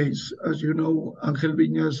is the case. As you know, Ángel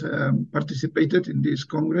Viñas participated in this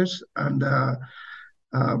Congress, and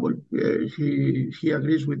he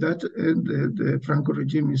agrees with that. And the Franco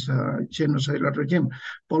regime is a genocidal regime.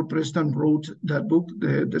 Paul Preston wrote that book,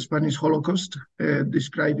 the Spanish Holocaust,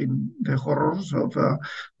 describing the horrors of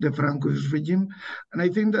the Francoist regime. And I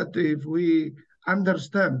think that if we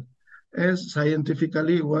understand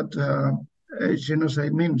scientifically what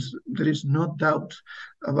genocide means, there is no doubt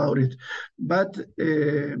about it. But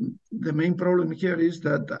the main problem here is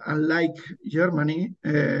that, unlike Germany,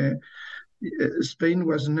 Spain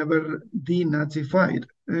was never denazified.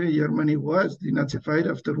 Germany was denazified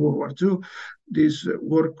after World War II. These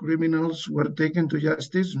war criminals were taken to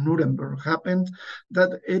justice. Nuremberg happened.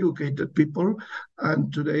 That educated people,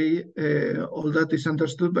 and today all that is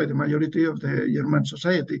understood by the majority of the German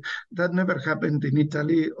society. That never happened in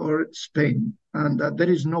Italy or Spain, and that there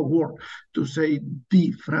is no word to say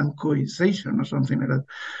de-Francoization or something like that.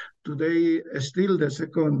 Today, still the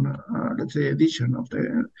second, let's say, edition of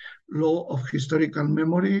the law of historical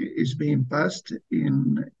memory is being passed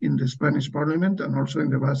in the Spanish parliament and also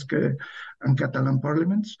in the Basque and Catalan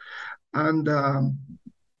parliaments. And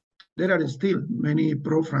there are still many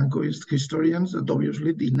pro-Francoist historians that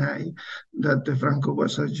obviously deny that Franco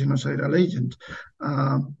was a genocidal agent.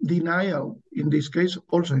 Denial, in this case,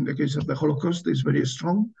 also in the case of the Holocaust, is very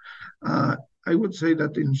strong. I would say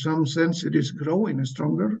that in some sense it is growing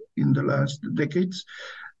stronger in the last decades,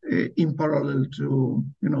 in parallel to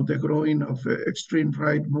the growing of extreme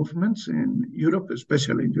right movements in Europe,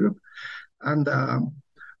 especially in Europe. And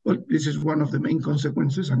well, this is one of the main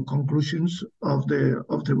consequences and conclusions of the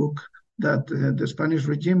book, that the Spanish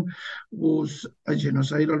regime was a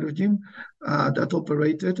genocidal regime that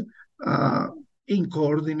operated in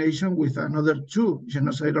coordination with another two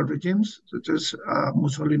genocidal regimes, such as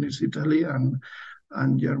Mussolini's Italy and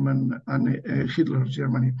Hitler's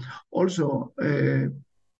Germany. Also,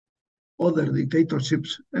 other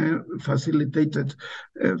dictatorships facilitated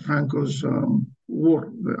Franco's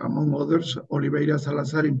war, among others, Oliveira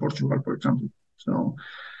Salazar in Portugal, for example. So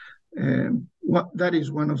that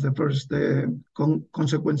is one of the first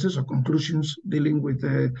consequences or conclusions dealing with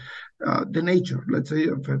the nature, let's say,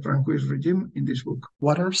 of a Francoist regime in this book.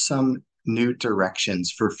 What are some new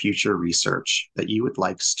directions for future research that you would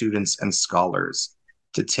like students and scholars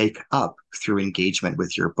to take up through engagement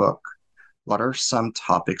with your book? What are some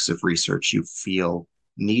topics of research you feel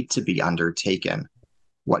need to be undertaken?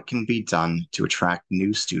 What can be done to attract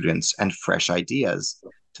new students and fresh ideas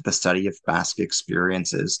to the study of Basque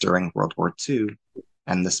experiences during World War II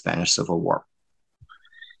and the Spanish Civil War?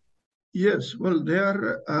 Yes, well,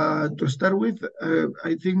 there, to start with,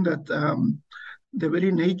 I think that the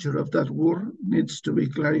very nature of that war needs to be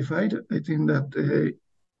clarified. I think that,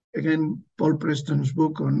 again, Paul Preston's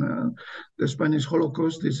book on the Spanish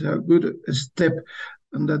Holocaust is a good step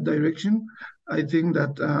in that direction. I think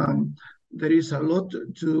that there is a lot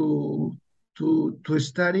to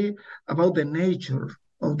study about the nature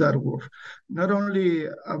of that war, not only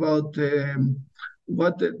about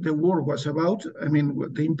what the war was about. I mean,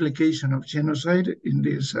 the implication of genocide in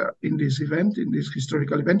this event, in this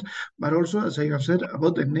historical event, but also, as I have said,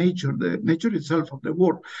 about the nature itself of the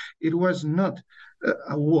war. It was not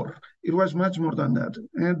a war. It was much more than that.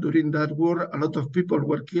 And during that war, a lot of people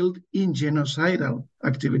were killed in genocidal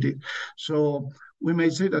activity. So we may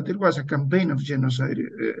say that it was a campaign of genocide,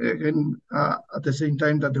 again, at the same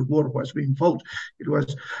time that the war was being fought. It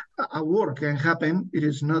was a war can happen. It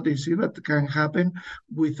is not easy, but can happen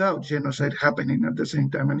without genocide happening at the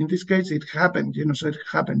same time. And in this case, it happened. Genocide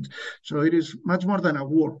happened. So it is much more than a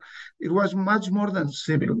war. It was much more than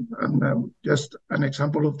civil. And just an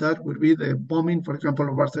example of that would be the bombing, for example,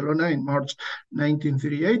 of Barcelona in March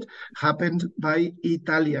 1938, happened by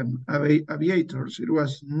Italian aviators. It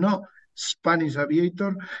was no Spanish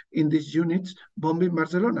aviator in these units bombing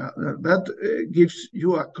Barcelona. That gives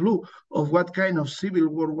you a clue of what kind of civil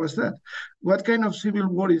war was that. What kind of civil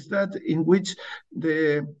war is that in which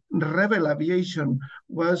the rebel aviation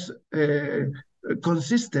was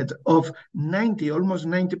consisted of almost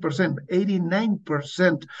 90%,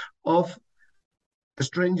 89% of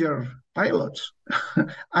stranger pilots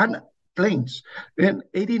and planes. And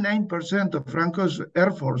 89% of Franco's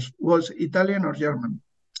Air Force was Italian or German.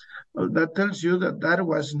 Well, that tells you that that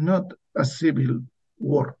was not a civil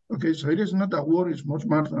war. Okay, so it is not a war, it's much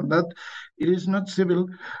more than that. It is not civil,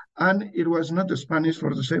 and it was not Spanish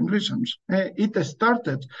for the same reasons. It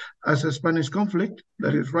started as a Spanish conflict,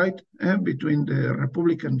 that is right, between the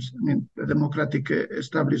Republicans, the democratic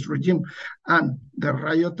established regime, and the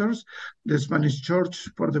rioters, the Spanish church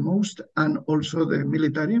for the most, and also the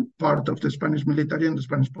military, part of the Spanish military and the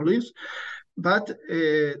Spanish police. But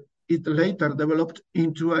it later developed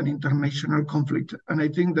into an international conflict. And I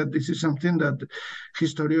think that this is something that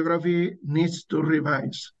historiography needs to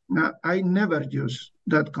revise. Now, I never use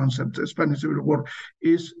that concept. The Spanish Civil War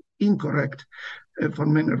is incorrect for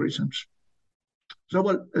many reasons. So,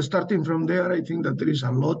 well, starting from there, I think that there is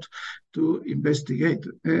a lot to investigate.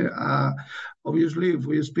 Obviously, if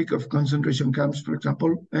we speak of concentration camps, for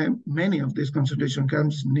example, many of these concentration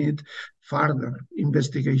camps need further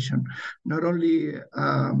investigation. Not only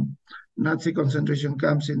Nazi concentration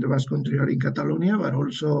camps in the Basque Country or in Catalonia, but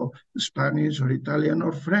also Spanish or Italian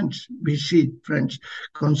or French, Vichy French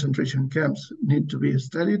concentration camps need to be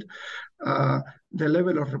studied. The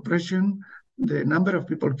level of repression, the number of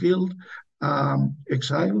people killed,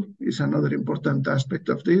 exile is another important aspect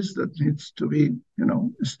of this that needs to be,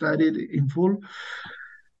 studied in full.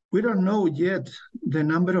 We don't know yet the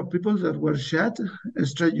number of people that were shot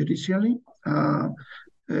extrajudicially.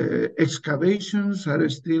 Excavations are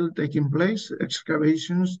still taking place.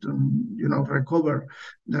 Excavations to, recover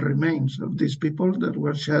the remains of these people that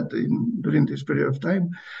were shot during this period of time.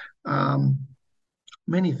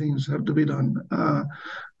 Many things have to be done.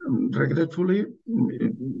 Regretfully,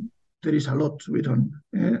 there is a lot to be done.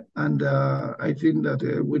 And I think that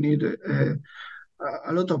we need a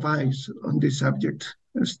lot of eyes on this subject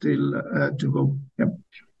still to go. Yep.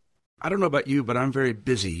 I don't know about you, but I'm very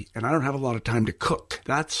busy and I don't have a lot of time to cook.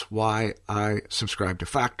 That's why I subscribe to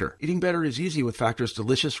Factor. Eating better is easy with Factor's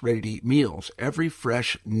delicious, ready-to-eat meals. Every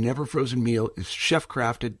fresh, never frozen meal is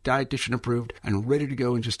chef-crafted, dietitian approved, and ready to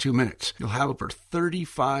go in just 2 minutes. You'll have over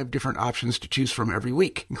 35 different options to choose from every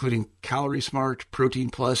week, including Calorie Smart, Protein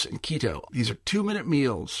Plus, and Keto. These are 2-minute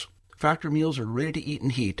meals. Factor meals are ready to eat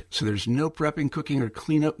and heat, so there's no prepping, cooking, or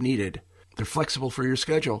cleanup needed. They're flexible for your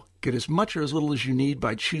schedule. Get as much or as little as you need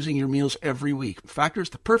by choosing your meals every week. Factor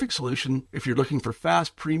is the perfect solution if you're looking for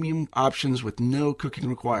fast, premium options with no cooking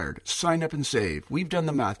required. Sign up and save. We've done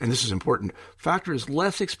the math, and this is important. Factor is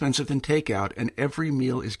less expensive than takeout, and every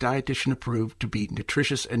meal is dietitian approved to be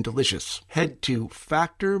nutritious and delicious. Head to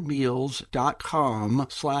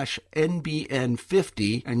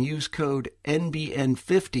factormeals.com/NBN50 and use code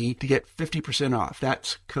NBN50 to get 50% off.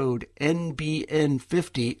 That's code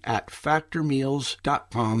NBN50 at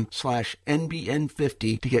factormeals.com/NBN50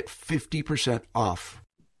 to get 50% off.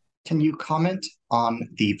 Can you comment on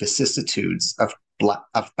the vicissitudes of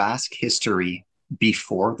Basque history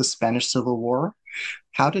before the Spanish Civil War?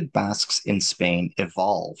 How did Basques in Spain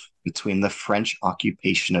evolve between the French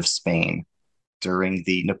occupation of Spain during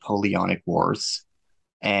the Napoleonic Wars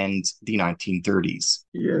and the 1930s?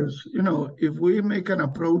 Yes, if we make an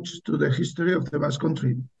approach to the history of the Basque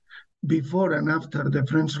Country before and after the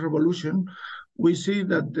French Revolution, we see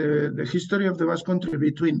that the history of the Basque Country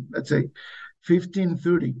between, let's say,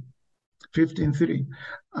 1530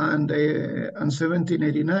 and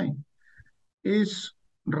 1789 is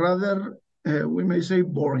rather, we may say,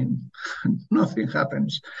 boring. Nothing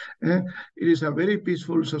happens. It is a very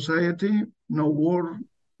peaceful society, no war,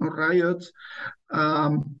 no riots.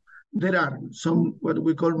 There are some, what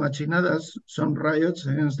we call machinadas, some riots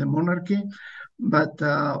against the monarchy, but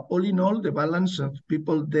all in all, the balance of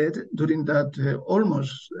people dead during that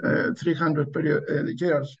almost 300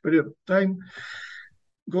 years period of time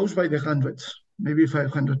goes by the hundreds. Maybe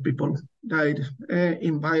 500 people died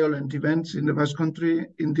in violent events in the Basque Country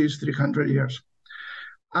in these 300 years.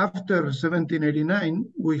 After 1789,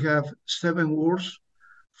 we have 7 wars,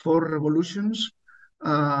 4 revolutions.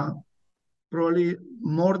 Probably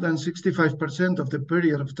more than 65% of the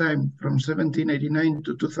period of time from 1789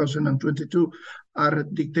 to 2022 are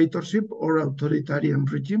dictatorship or authoritarian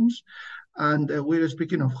regimes. And we're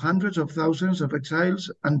speaking of hundreds of thousands of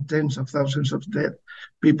exiles and tens of thousands of dead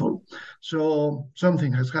people. So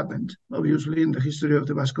something has happened, obviously, in the history of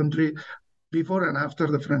the Basque Country before and after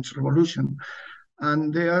the French Revolution.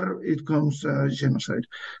 And there it comes genocide.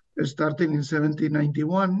 Starting in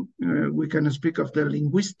 1791, we can speak of the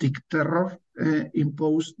linguistic terror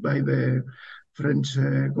imposed by the French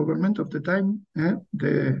government of the time,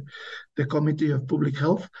 the Committee of Public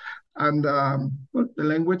Health. And the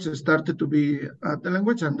language started to be, the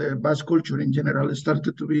language and the Basque culture in general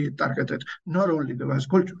started to be targeted. Not only the Basque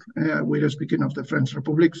culture. We are speaking of the French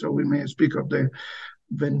Republic, so we may speak of the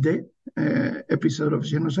Vendée episode of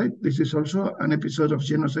genocide. This is also an episode of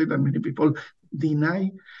genocide that many people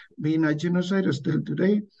deny being a genocide still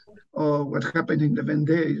today. Or what happened in the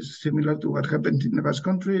Vendée is similar to what happened in the Basque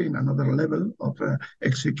Country in another level of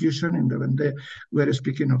execution. In the Vendée, we're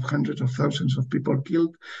speaking of hundreds of thousands of people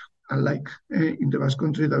killed, unlike in the Basque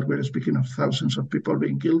Country that we're speaking of thousands of people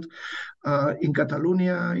being killed. In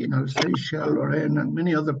Catalonia, in Alsatia, Lorraine, and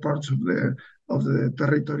many other parts of the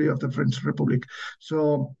territory of the French Republic.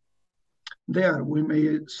 So there we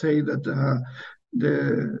may say that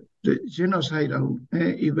the genocidal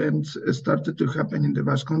events started to happen in the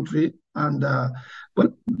Basque Country, and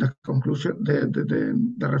the conclusion,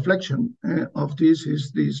 the reflection of this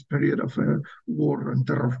is this period of war and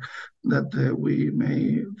terror that we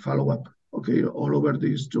may follow up, okay, all over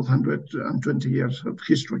these 220 years of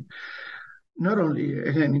history. Not only,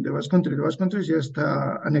 again, in the Basque Country is just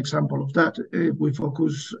an example of that. If we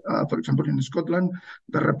focus, for example, in Scotland,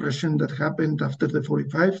 the repression that happened after the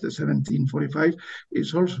 1745,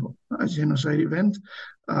 is also a genocide event.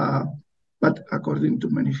 But according to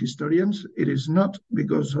many historians, it is not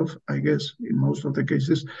because of, I guess, in most of the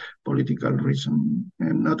cases, political reason,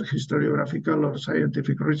 and not historiographical or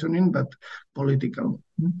scientific reasoning, but political.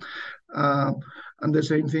 And the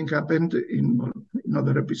same thing happened in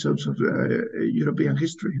other episodes of European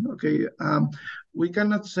history. Okay, we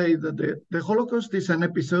cannot say that the Holocaust is an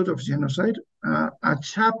episode of genocide, a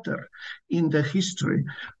chapter in the history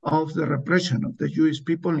of the repression of the Jewish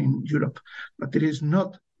people in Europe, but it is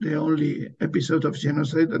not the only episode of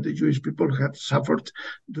genocide that the Jewish people have suffered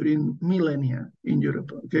during millennia in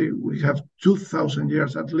Europe. Okay, we have 2,000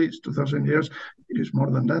 years, at least 2,000 years, it is more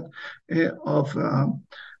than that, of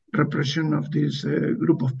repression of this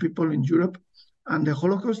group of people in Europe. And the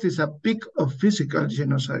Holocaust is a peak of physical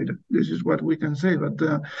genocide. This is what we can say, but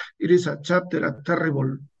it is a chapter, a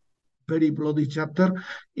terrible, very bloody chapter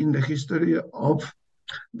in the history of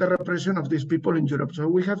the repression of these people in Europe. So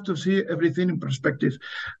we have to see everything in perspective.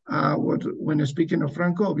 When speaking of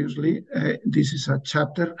Franco, obviously, this is a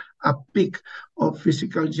chapter, a peak of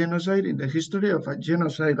physical genocide in the history of a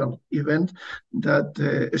genocidal event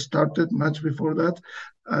that started much before that,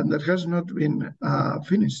 and that has not been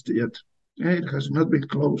finished yet. It has not been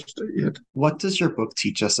closed yet. What does your book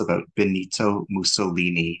teach us about Benito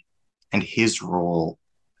Mussolini and his role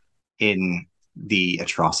in the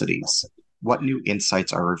atrocities? What new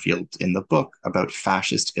insights are revealed in the book about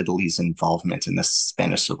fascist Italy's involvement in the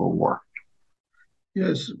Spanish Civil War?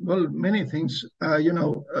 Yes, well, many things.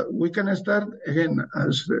 We can start again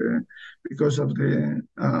because of the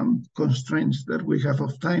constraints that we have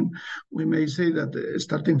of time. We may say that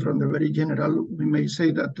starting from the very general, we may say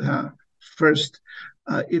that first,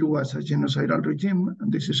 it was a genocidal regime,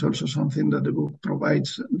 and this is also something that the book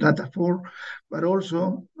provides data for, but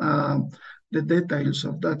also the details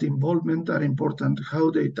of that involvement are important,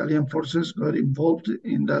 how the Italian forces got involved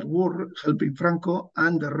in that war, helping Franco,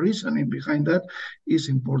 and the reasoning behind that is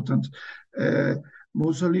important.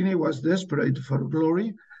 Mussolini was desperate for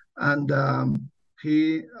glory, and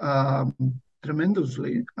he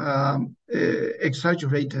tremendously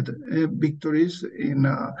exaggerated victories in,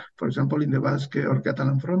 for example, in the Basque or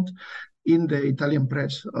Catalan front, in the Italian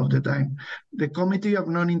press of the time. The Committee of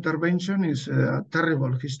Non-Intervention is a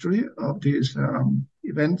terrible history of these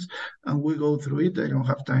events, and we go through it. I don't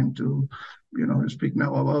have time to speak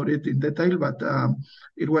now about it in detail, but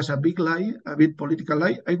it was a big lie, a big political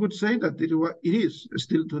lie. I would say that it is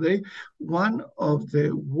still today one of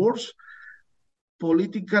the worst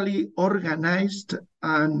politically organized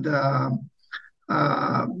and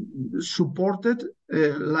supported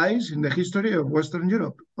lies in the history of Western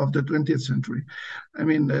Europe of the 20th century. I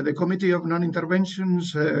mean, the Committee of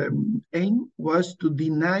Non-Intervention's aim was to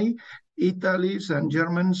deny Italy's and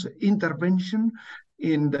Germany's intervention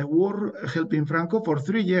in the war helping Franco for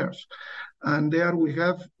 3 years. And there we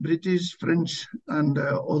have British, French, and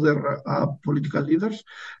other political leaders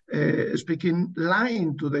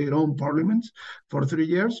lying to their own parliaments for 3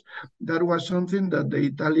 years. That was something that the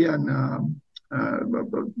Italian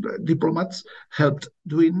diplomats helped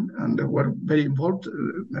doing, and they were very involved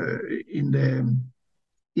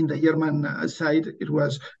in the German side. It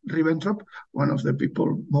was Ribbentrop, one of the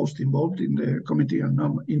people most involved in the Committee on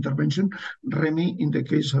Non-Intervention, Remy in the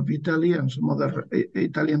case of Italy, and some other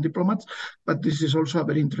Italian diplomats. But this is also a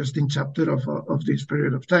very interesting chapter of this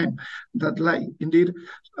period of time, that lie. Indeed,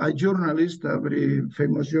 a journalist, a very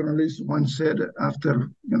famous journalist, once said after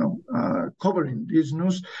covering this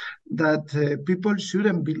news that people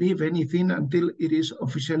shouldn't believe anything until it is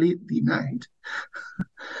officially denied.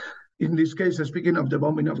 In this case, speaking of the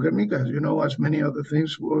bombing of Guernica, as many other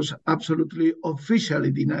things, was absolutely officially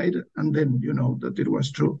denied. And then, that it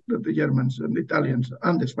was true that the Germans and the Italians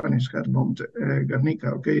and the Spanish had bombed Guernica.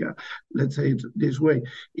 Okay, let's say it this way.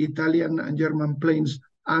 Italian and German planes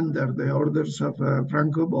under the orders of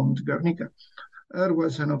Franco bombed Guernica. There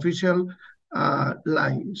was an official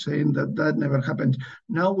lie saying that never happened.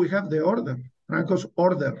 Now we have the order. Franco's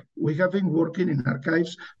order. We have been working in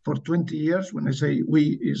archives for 20 years. When I say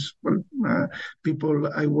we, is people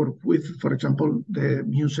I work with, for example, the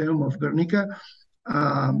Museum of Guernica.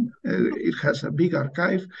 It has a big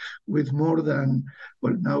archive with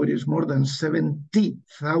now it is more than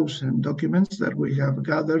 70,000 documents that we have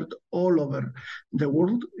gathered all over the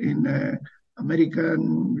world in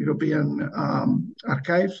American, European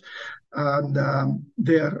archives. And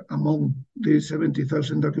there, among these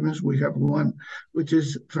 70,000 documents, we have one, which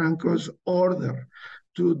is Franco's order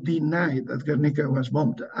to deny that Guernica was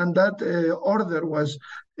bombed. And that order was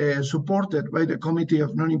supported by the Committee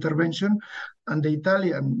of Non-Intervention, and the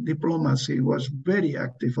Italian diplomacy was very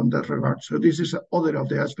active on that regard. So this is other of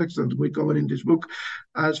the aspects that we cover in this book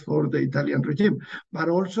as for the Italian regime. But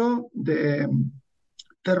also the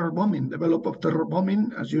terror bombing, development of terror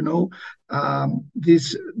bombing. As you know,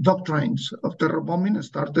 these doctrines of terror bombing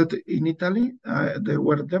started in Italy. They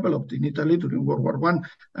were developed in Italy during World War I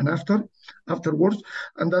and afterwards.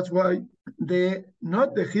 And that's why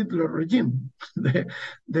not the Hitler regime, the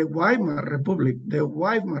Weimar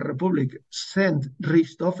Republic sent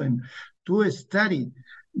Richthofen to study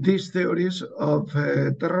these theories of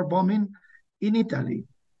terror bombing in Italy,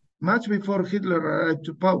 much before Hitler arrived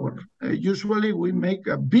to power. Usually we make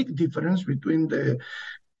a big difference between the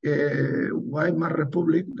Weimar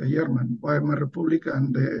Republic, the German Weimar Republic,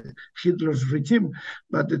 and Hitler's regime.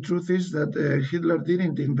 But the truth is that Hitler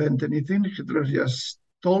didn't invent anything. Hitler just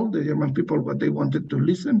told the German people what they wanted to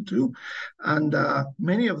listen to. And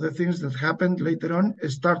many of the things that happened later on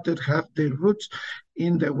started to have their roots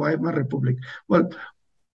in the Weimar Republic. Well,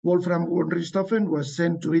 Wolfram von Richthofen was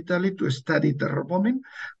sent to Italy to study terror bombing.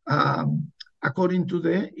 According to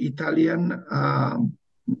the Italian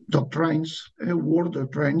doctrines, war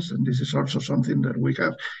doctrines, and this is also something that we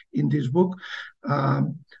have in this book,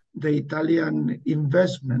 the Italian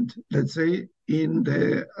investment, let's say, in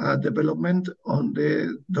the development on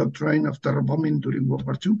the doctrine of terror bombing during World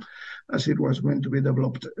War II, as it was going to be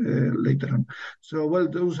developed later on. So, well,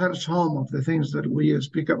 those are some of the things that we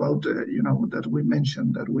speak about, that we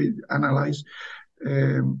mentioned, that we analyze,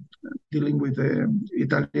 dealing with the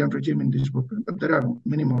Italian regime in this book. But there are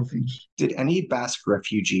many more things. Did any Basque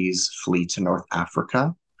refugees flee to North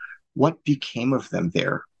Africa? What became of them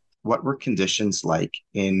there? What were conditions like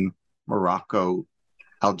in Morocco,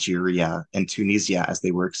 Algeria, and Tunisia as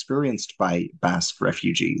they were experienced by Basque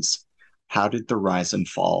refugees? How did the rise and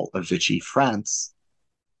fall of Vichy France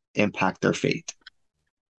impact their fate?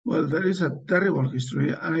 Well, there is a terrible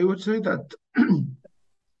history, and I would say that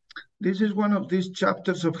this is one of these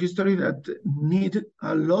chapters of history that need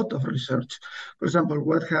a lot of research. For example,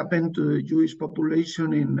 what happened to the Jewish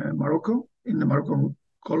population in Morocco, in the Moroccan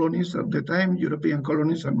colonies at the time, European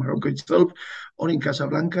colonies, and Morocco itself, or in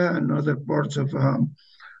Casablanca and other parts of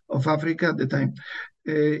Africa at the time.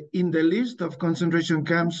 In the list of concentration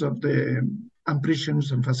camps and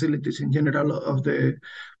prisons and facilities in general of the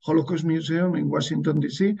Holocaust Museum in Washington,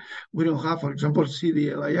 D.C., we don't have, for example,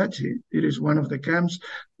 Sidi El Ayachi. It is one of the camps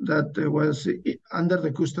that was under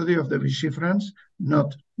the custody of the Vichy France,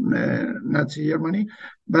 not Nazi Germany,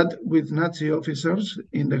 but with Nazi officers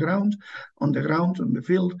on the ground, on the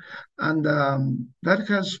field. And that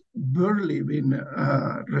has barely been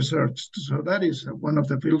researched. So that is one of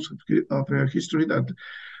the fields of history that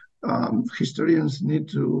historians need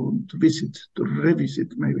to visit, to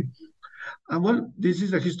revisit maybe. And well, this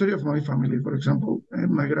is the history of my family, for example.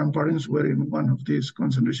 My grandparents were in one of these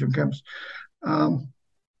concentration camps.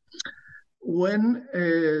 when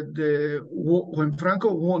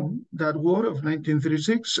Franco won that war of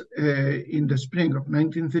 1936, in the spring of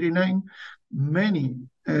 1939, many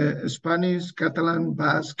Spanish, Catalan,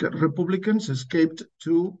 Basque Republicans escaped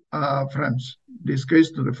to France, in this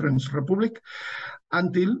case to the French Republic,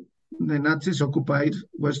 until the Nazis occupied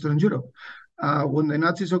Western Europe. When the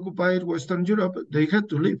Nazis occupied Western Europe, they had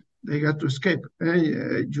to leave. They had to escape.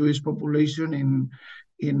 Jewish population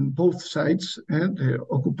in both sides, the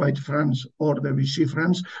occupied France or the Vichy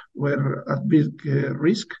France, were at big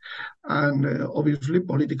risk. And obviously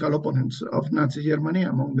political opponents of Nazi Germany,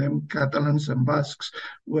 among them Catalans and Basques,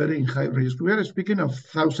 were in high risk. We are speaking of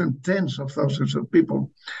tens of thousands of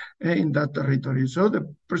people in that territory. So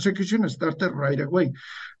the persecution started right away.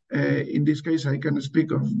 In this case, I can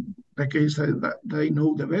speak of the case that I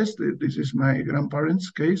know the best. This is my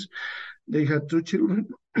grandparents' case. They had two children.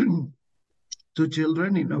 Two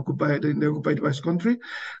children in the occupied Basque Country,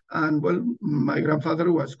 and well, my grandfather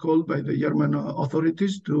was called by the German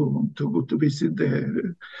authorities to visit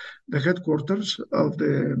the headquarters of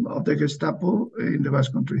the Gestapo in the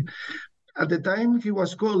Basque Country. At the time he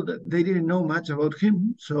was called, they didn't know much about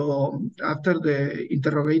him. So after the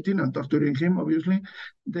interrogating and torturing him, obviously,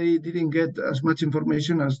 they didn't get as much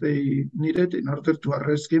information as they needed in order to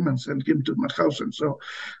arrest him and send him to Mauthausen. So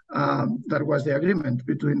that was the agreement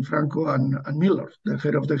between Franco and Müller, the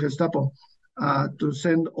head of the Gestapo, to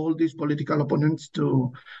send all these political opponents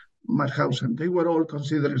to Mauthausen. They were all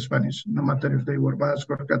considered Spanish, no matter if they were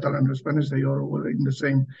Basque or Catalan or Spanish, they all were in the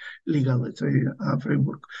same legal, let's say,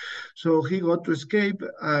 framework. So he got to escape,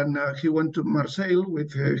 and he went to Marseille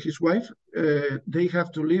with his wife. They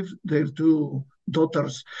have to leave their two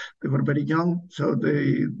daughters. They were very young, so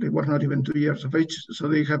they were not even 2 years of age, so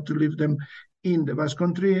they have to leave them in the Basque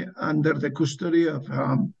Country under the custody of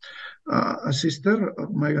a sister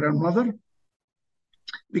of my grandmother,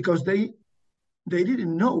 because they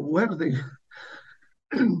didn't know where they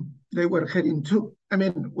were heading to. I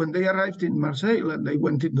mean, when they arrived in Marseille and they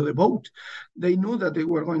went into the boat, they knew that they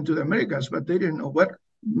were going to the Americas, but they didn't know where.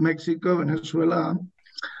 Mexico, Venezuela,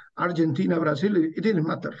 Argentina, Brazil, it didn't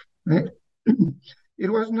matter. Right? It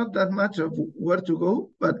was not that much of where to go,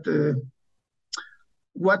 but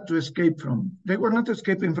what to escape from. They were not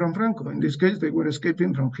escaping from Franco. In this case, they were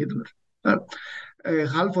escaping from Hitler.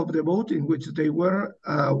 Half of the boat in which they were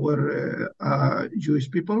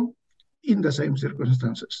Jewish people in the same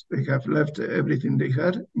circumstances. They have left everything they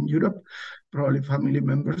had in Europe, probably family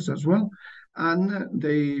members as well, and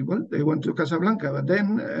they went to Casablanca. But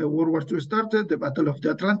then World War II started, the Battle of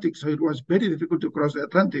the Atlantic, so it was very difficult to cross the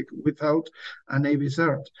Atlantic without a Navy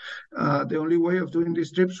cert. The only way of doing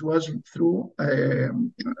these trips was through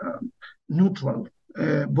neutral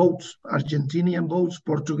boats, Argentinian boats,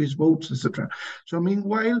 Portuguese boats, etc. So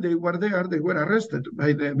meanwhile, they were there, they were arrested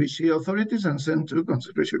by the Vichy authorities and sent to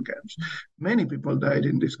concentration camps. Many people died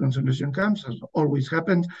in these concentration camps, as always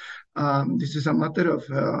happened. This is a matter of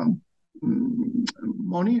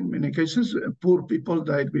money, in many cases. Poor people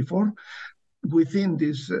died before. Within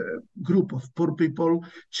this group of poor people,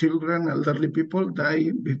 children, elderly people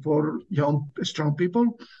die before young, strong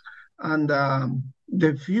people. And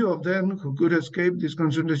the few of them who could escape these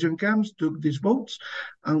concentration camps took these boats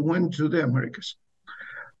and went to the Americas.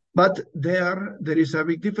 But there is a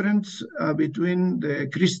big difference between the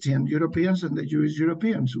Christian Europeans and the Jewish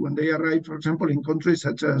Europeans. When they arrived, for example, in countries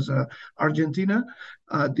such as Argentina,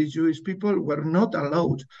 the Jewish people were not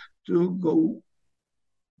allowed to go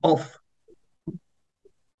off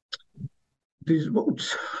these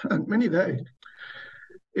boats, and many died.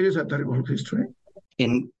 It is a terrible history.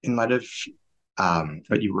 In light of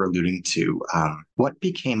what you were alluding to, what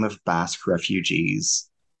became of Basque refugees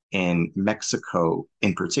in Mexico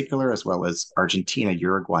in particular, as well as Argentina,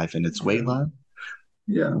 Uruguay, Venezuela?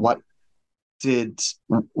 Yeah. What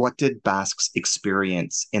did Basques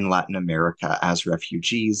experience in Latin America as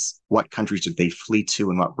refugees? What countries did they flee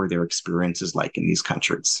to, and what were their experiences like in these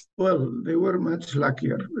countries? Well, they were much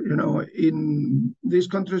luckier. You know, in these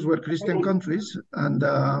countries were Christian countries, and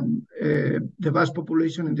the Basque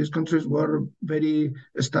population in these countries were very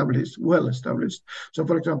established, well established. So,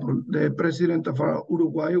 for example, the president of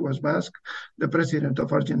Uruguay was Basque. The president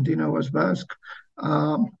of Argentina was Basque.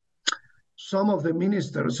 Some of the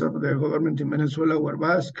ministers of the government in Venezuela were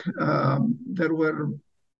Basque. There were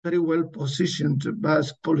very well positioned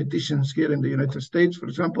Basque politicians here in the United States, for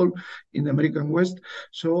example, in the American West.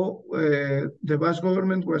 So the Basque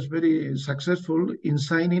government was very successful in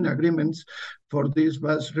signing agreements for these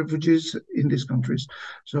Basque refugees in these countries.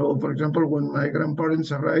 So, for example, when my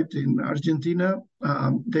grandparents arrived in Argentina,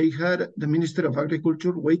 they had the Minister of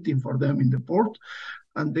Agriculture waiting for them in the port,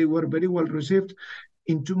 and they were very well received.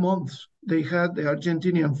 in 2 months, they had the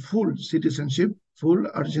Argentinian full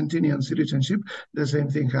Argentinian citizenship. The same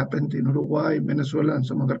thing happened in Uruguay, Venezuela, and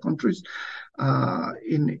some other countries,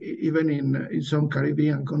 even in some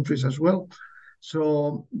Caribbean countries as well. So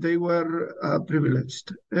they were privileged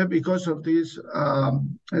because of these,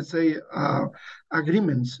 let's say,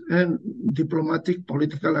 agreements and diplomatic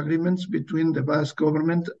political agreements between the Basque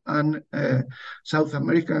government and South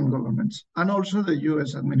American governments, and also the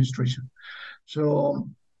U.S. administration. So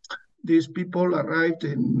these people arrived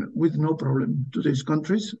with no problem to these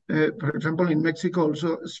countries. For example, in Mexico, also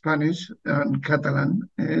Spanish and Catalan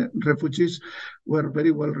refugees were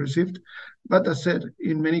very well received. But as said,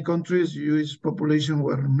 in many countries, Jewish population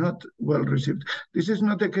were not well received. This is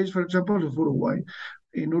not the case, for example, of Uruguay.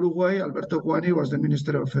 In Uruguay, Alberto Guani was the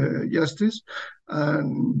Minister of Justice,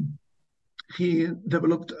 and he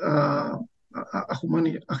developed a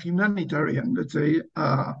humanitarian, let's say,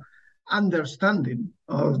 understanding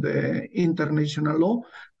of the international law,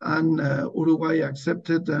 and Uruguay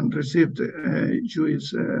accepted and received Jewish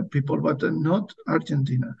people, but not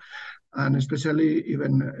Argentina. And especially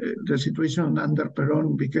even the situation under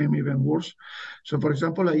Perón became even worse. So, for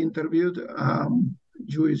example, I interviewed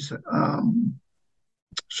Jewish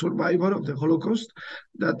survivor of the Holocaust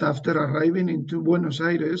that after arriving into Buenos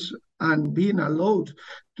Aires and being allowed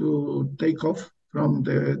to take off from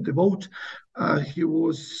the boat, he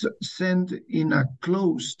was sent in a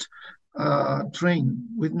closed train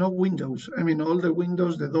with no windows. I mean, all the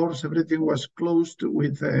windows, the doors, everything was closed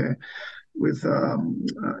with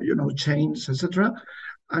chains, etc.,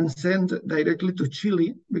 and sent directly to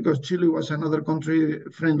Chile, because Chile was another country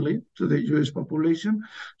friendly to the Jewish population.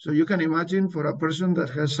 So you can imagine, for a person that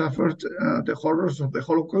has suffered the horrors of the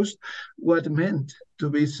Holocaust, what it meant to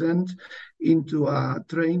be sent into a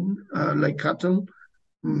train like cattle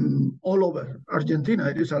all over Argentina.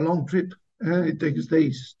 It is a long trip. It takes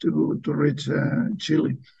days to reach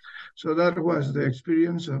Chile. So that was the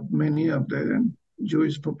experience of many of the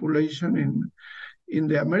Jewish population in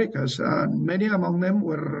the Americas. And many among them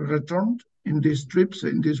were returned in these trips,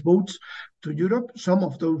 in these boats to Europe. Some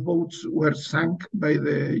of those boats were sunk by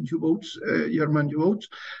the U-boats, German U-boats,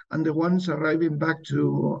 and the ones arriving back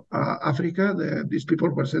to Africa, these people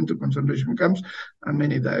were sent to concentration camps, and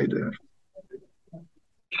many died there.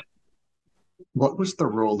 What was the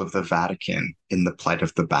role of the Vatican in the plight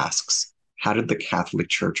of the Basques? How did the Catholic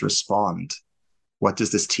Church respond? What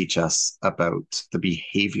does this teach us about the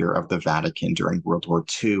behavior of the Vatican during World War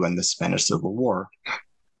II and the Spanish Civil War?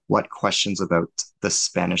 What questions about the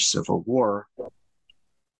Spanish Civil War?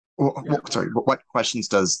 What questions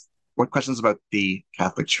about the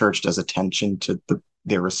Catholic Church does attention to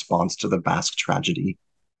their response to the Basque tragedy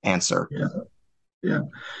answer? Yeah.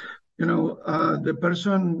 The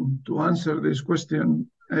person to answer this question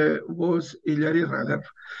was Hilary Raguer.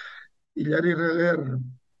 Hilary Raguer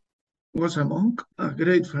was a monk, a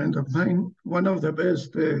great friend of mine, one of the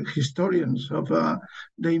best historians of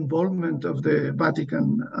the involvement of the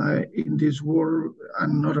Vatican in this war,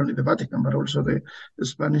 and not only the Vatican, but also the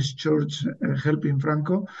Spanish Church helping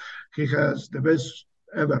Franco. He has the best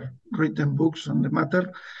ever written books on the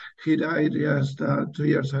matter. He died just 2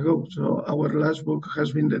 years ago, so our last book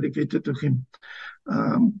has been dedicated to him.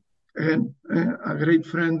 Again, a great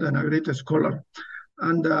friend and a great scholar.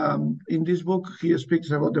 And in this book, he speaks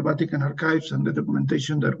about the Vatican archives and the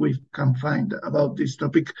documentation that we can find about this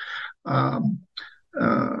topic.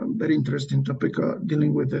 Very interesting topic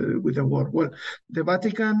dealing with the war. Well, the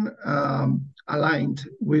Vatican aligned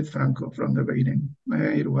with Franco from the beginning.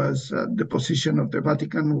 It was the position of the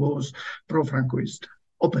Vatican was pro-Francoist,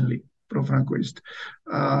 openly pro-Francoist.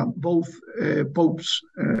 Both popes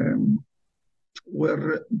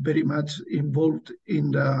were very much involved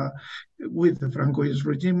with the Francoist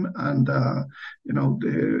regime and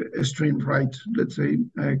the extreme right, let's say,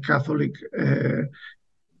 Catholic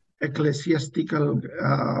ecclesiastical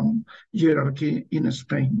hierarchy in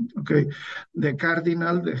Spain. Okay, the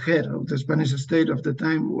cardinal, the head of the Spanish state of the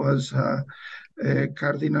time, was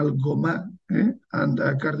Cardinal Gomá, and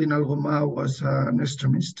Cardinal Gomá was an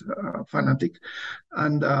extremist, fanatic,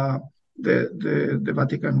 and the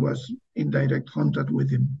Vatican was in direct contact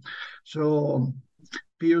with him. So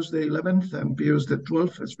Pius XI and Pius XII,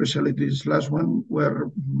 especially this last one,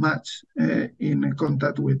 were much in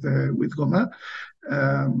contact with Gomá.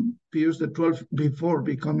 Pius XII, before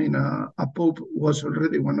becoming a pope, was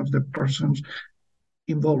already one of the persons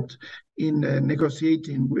involved in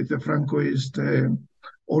negotiating with the Francoist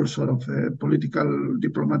all sort of political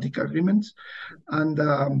diplomatic agreements. And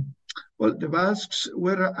well, the Basques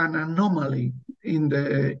were an anomaly in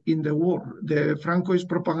the war. The Francoist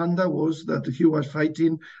propaganda was that he was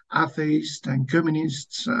fighting atheists and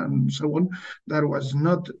communists and so on. That was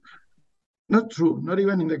not true, not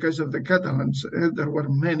even in the case of the Catalans. There were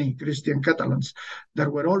many Christian Catalans. There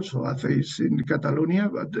were also atheists in Catalonia,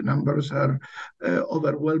 but the numbers are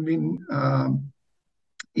overwhelming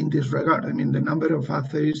in this regard. I mean, the number of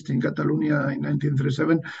atheists in Catalonia in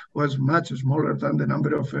 1937 was much smaller than the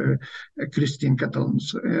number of Christian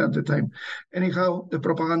Catalans at the time. Anyhow, the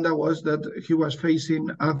propaganda was that he was facing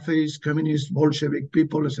atheists, communists, Bolshevik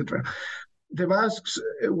people, etc. The Basques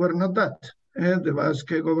were not that. The Basque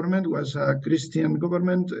government was a Christian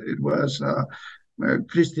government. It was a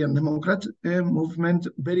Christian Democrat movement,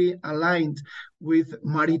 very aligned with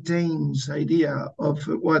Maritain's idea of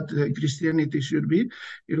what Christianity should be.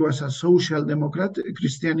 It was a social democrat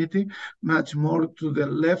Christianity, much more to the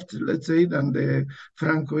left, let's say, than the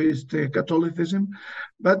Francoist Catholicism.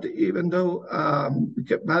 But even though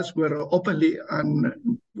Basques were openly and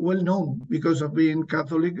well known because of being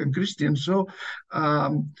Catholic and Christian, so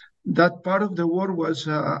that part of the war was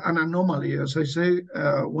an anomaly, as I say,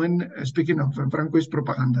 when speaking of Francoist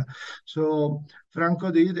propaganda. So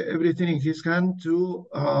Franco did everything in his hand to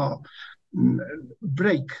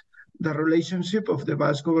break the relationship of the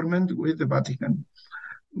Basque government with the Vatican.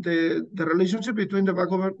 The relationship between the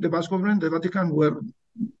Basque government and the Vatican were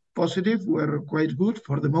positive, were quite good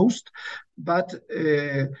for the most, but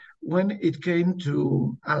when it came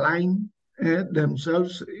to align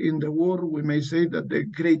themselves in the war, we may say that the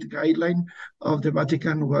great guideline of the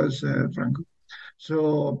Vatican was Franco.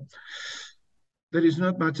 So there is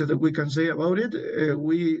not much that we can say about it.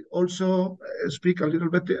 We also speak a little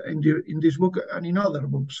bit in this book and in other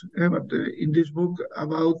books, but in this book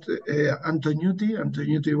about Antoniutti.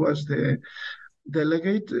 Antoniutti was the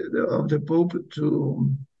delegate of the Pope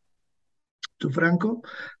to Franco,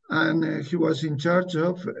 and he was in charge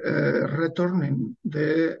of returning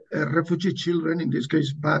the refugee children, in this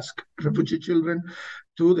case Basque refugee children,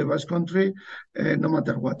 to the Basque country, no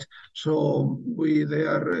matter what. So they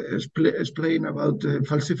are explain about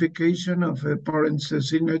falsification of parents'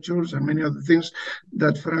 signatures and many other things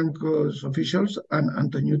that Franco's officials, and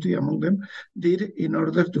Antoniutti among them, did in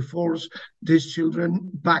order to force these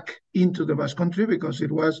children back into the Basque country, because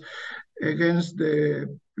it was against the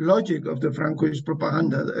logic of the Francoist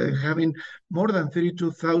propaganda, having more than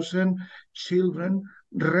 32,000 children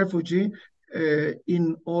refugee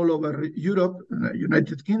in all over Europe,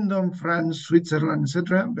 United Kingdom, France, Switzerland,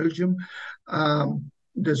 etc., Belgium,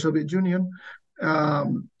 the Soviet Union,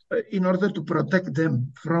 in order to protect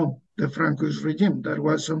them from the Francoist regime. That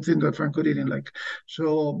was something that Franco didn't like.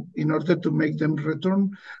 So in order to make them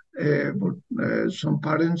return, some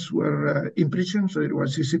parents were imprisoned, so it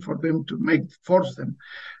was easy for them to force them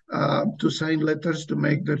to sign letters to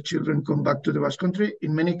make their children come back to the Basque country.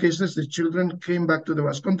 In many cases, the children came back to the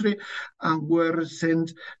Basque country and were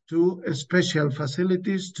sent to special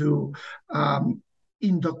facilities to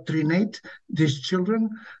indoctrinate these children,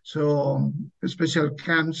 so special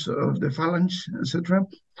camps of the Phalanx, etc.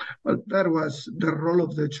 But that was the role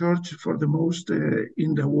of the church for the most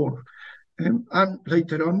in the war. And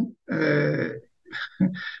later on,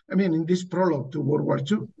 I mean, in this prologue to World War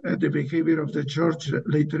II, the behavior of the church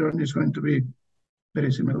later on is going to be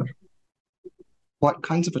very similar. What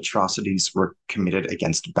kinds of atrocities were committed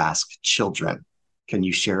against Basque children? Can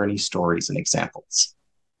you share any stories and examples?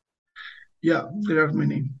 Yeah, there are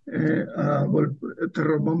many. Well,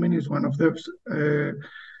 terror bombing is one of those.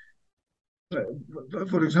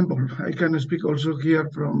 For example, I can speak also here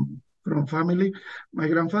from family. My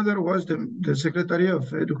grandfather was the Secretary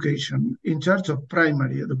of Education, in charge of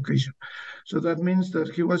primary education. So that means that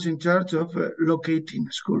he was in charge of locating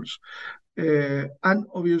schools. And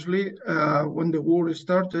obviously, when the war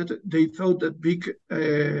started, they thought that big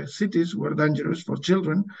cities were dangerous for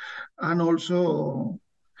children, and also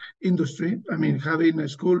industry. I mean, having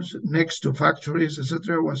schools next to factories,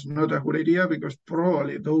 etc., was not a good idea, because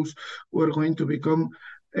probably those were going to become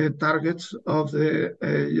targets of the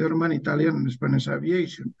German, Italian, and Spanish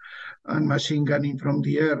aviation, and machine gunning from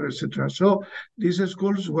the air, etc. So these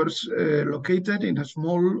schools were located in a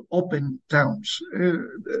small open towns,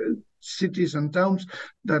 cities and towns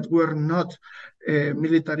that were not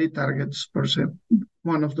military targets per se.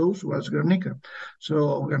 One of those was Guernica.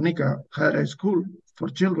 So Guernica had a school for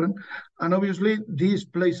children, and obviously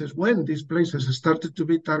when these places started to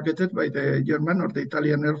be targeted by the German or the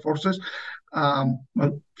Italian air forces,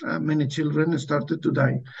 many children started to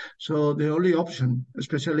die. So the only option,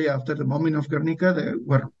 especially after the bombing of Guernica,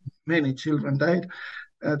 where many children died,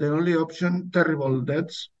 The only option, terrible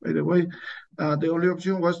deaths, by the way, the only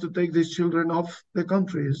option was to take these children off the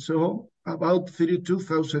country. So about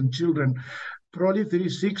 32,000 children, probably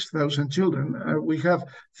 36,000 children. We have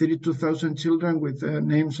 32,000 children with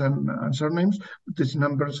names and surnames. These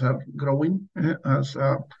numbers are growing as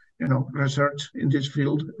research in this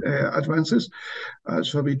field advances.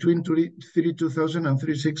 So between 32,000 and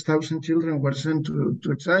 36,000 children were sent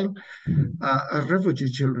to exile as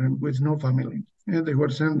refugee children with no family. They were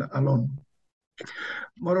sent alone.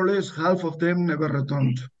 More or less half of them never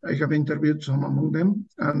returned. I have interviewed some among them,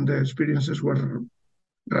 and the experiences were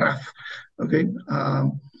rough. Okay,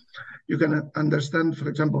 you can understand, for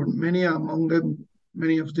example, many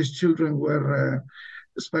of these children were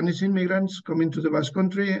Spanish immigrants coming to the Basque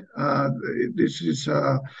Country. This is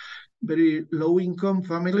very low-income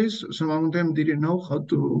families. Some of them didn't know how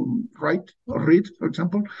to write or read, for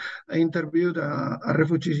example. I interviewed a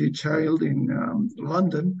refugee child in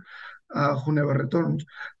London who never returned.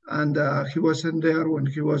 And he was sent there when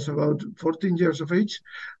he was about 14 years of age.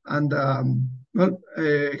 And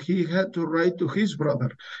he had to write to his brother.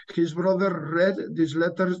 His brother read these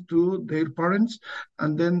letters to their parents,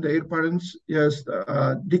 and then their parents just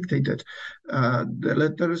dictated the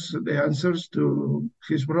letters, the answers to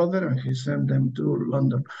his brother, and he sent them to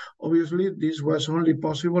London. Obviously, this was only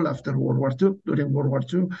possible after World War II. During World War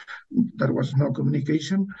II, there was no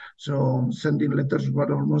communication, so sending letters was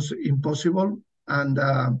almost impossible. And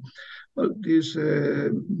this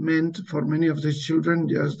meant for many of these children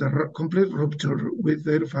just the complete rupture with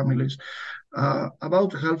their families.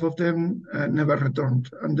 About half of them never returned.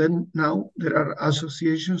 And then now there are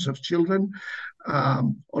associations of children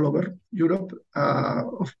all over Europe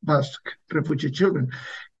of Basque refugee children.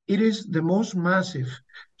 It is the most massive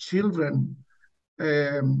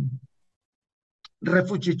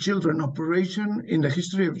refugee children operation in the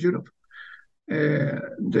history of Europe.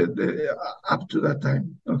 Up to that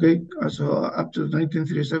time, okay? So up to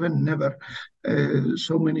 1937, never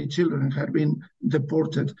so many children had been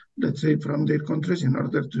deported, let's say, from their countries in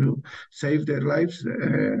order to save their lives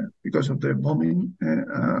because of the bombing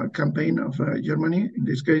campaign of Germany, in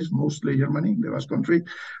this case, mostly Germany, the Basque Country,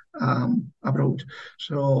 abroad.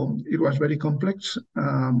 So it was very complex.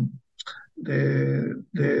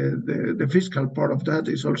 The fiscal part of that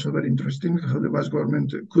is also very interesting, how the Basque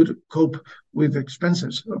government could cope with the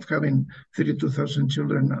expenses of having 32,000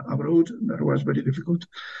 children abroad. That was very difficult.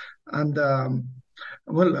 And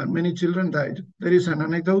many children died. There is an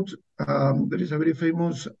anecdote. There is a very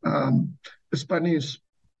famous Spanish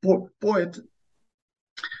poet.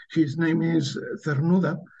 His name is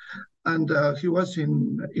Cernuda. And he was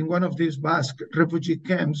in one of these Basque refugee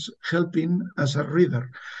camps helping as a reader.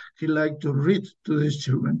 He liked to read to these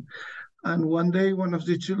children. And one day, one of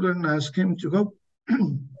the children asked him to go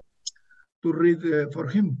to read for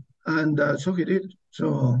him. And so he did.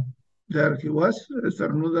 So there he was,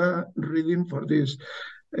 Cernuda, reading for this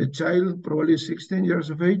child, probably 16 years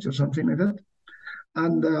of age or something like that.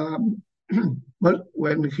 And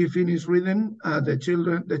when he finished reading, the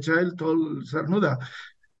child told Cernuda,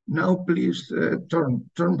 "Now please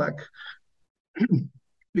turn back,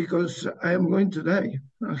 because I am going to die."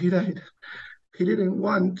 And he died. He didn't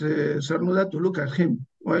want Cernuda to look at him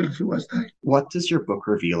while he was dying. What does your book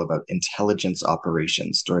reveal about intelligence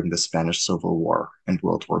operations during the Spanish Civil War and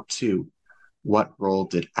World War II? What role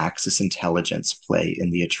did Axis intelligence play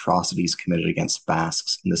in the atrocities committed against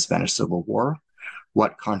Basques in the Spanish Civil War?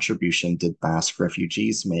 What contribution did Basque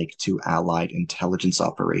refugees make to Allied intelligence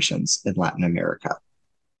operations in Latin America?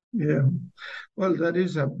 Yeah, well, that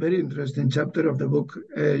is a very interesting chapter of the book.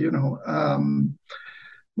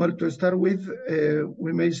 Well, to start with,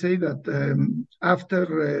 we may say that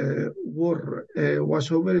after war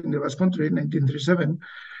was over in the Basque Country in 1937,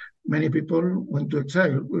 many people went to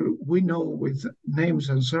exile. We know with names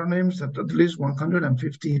and surnames that at least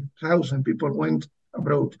 150,000 people went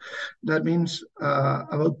abroad. That means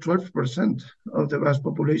about 12% of the Basque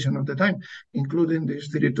population of the time, including these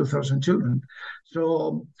 32,000 children.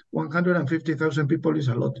 So 150,000 people is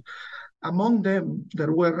a lot. Among them,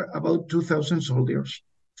 there were about 2,000 soldiers.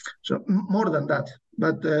 So more than that.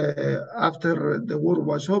 But after the war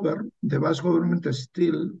was over, the Basque government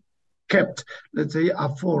still kept, let's say, a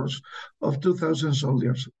force of 2,000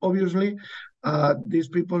 soldiers. Obviously, these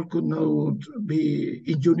people could not be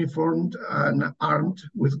uniformed and armed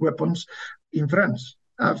with weapons in France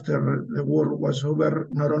after the war was over,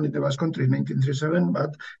 not only in the Basque Country in 1937,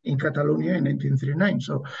 but in Catalonia in 1939.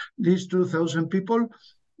 So these 2,000 people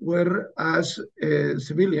were as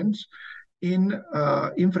civilians in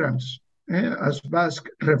France as Basque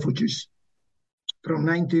refugees. From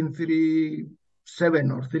 1939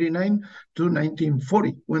 1937 or 39 to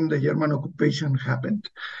 1940, when the German occupation happened.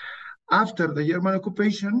 After the German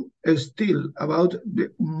occupation, still about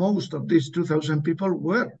most of these 2,000 people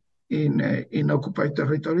were in occupied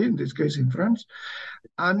territory, in this case in France,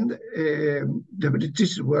 and the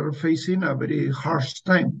British were facing a very harsh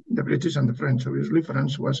time. The British and the French, obviously.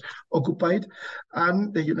 France was occupied,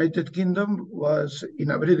 and the United Kingdom was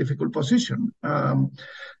in a very difficult position. The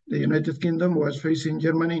United Kingdom was facing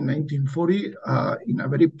Germany in 1940 in a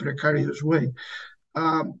very precarious way.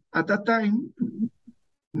 At that time,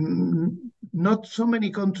 not so many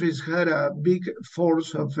countries had a big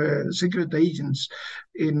force of secret agents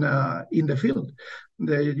in the field.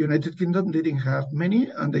 The United Kingdom didn't have many,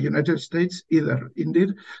 and the United States either.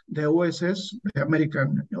 Indeed, the OSS, the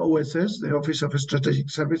American OSS, the Office of Strategic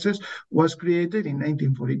Services, was created in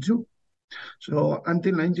 1942. So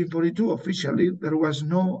until 1942, officially, there was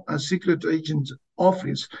no secret agent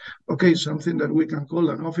office. Okay, something that we can call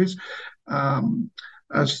an office,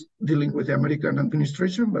 as dealing with the American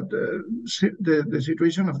administration, but the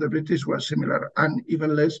situation of the British was similar, and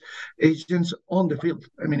even less agents on the field,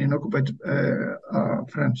 I mean, in occupied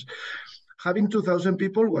France. Having 2,000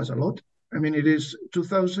 people was a lot. I mean, it is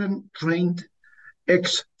 2,000 trained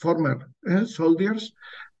ex-former soldiers,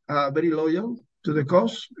 very loyal to the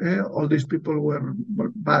cause. All these people were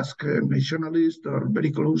Basque nationalists or very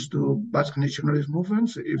close to Basque nationalist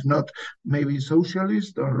movements, if not maybe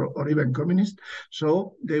socialist or even communist.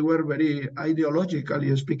 So they were very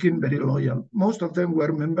ideologically speaking, very loyal. Most of them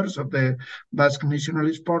were members of the Basque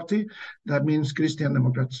Nationalist Party. That means Christian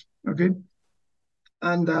Democrats. Okay.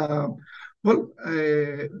 And the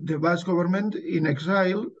Basque government in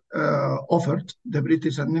exile offered the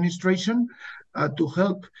British administration to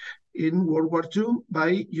help in World War II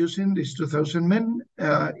by using these 2,000 men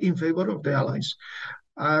in favor of the Allies.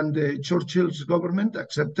 And Churchill's government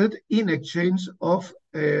accepted in exchange of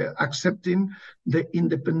accepting the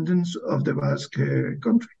independence of the Basque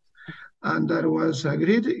country. And that was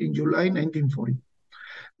agreed in July 1940.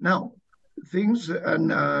 Now, things, and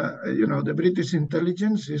the British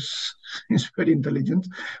intelligence is very intelligent.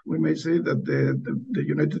 We may say that the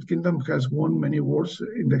United Kingdom has won many wars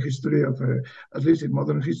in the history of, at least in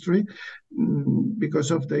modern history, because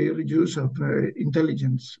of their use of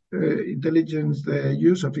intelligence, the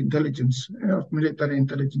use of intelligence, of military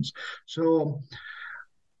intelligence. So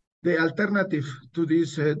the alternative to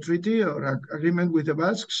this treaty or agreement with the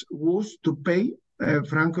Basques was to pay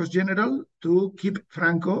Franco's general to keep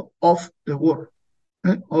Franco off the war,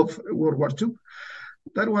 of World War II.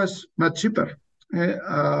 That was much cheaper.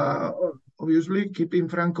 Obviously, keeping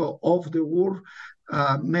Franco off the war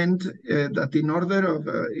meant that in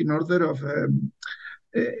order of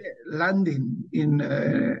landing in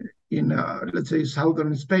let's say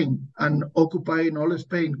southern Spain and occupying all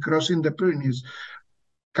Spain, crossing the Pyrenees,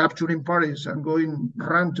 capturing Paris and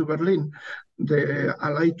run to Berlin, the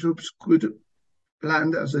Allied troops could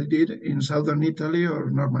land as they did in southern Italy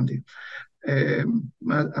or Normandy. A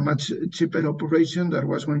much cheaper operation that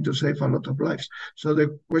was going to save a lot of lives. So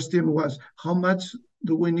the question was, how much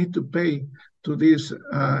do we need to pay to these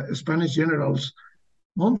Spanish generals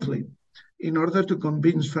monthly in order to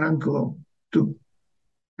convince Franco to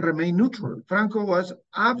remain neutral? Franco was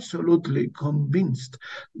absolutely convinced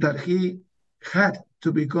that he had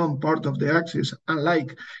to become part of the Axis,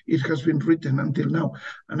 unlike it has been written until now.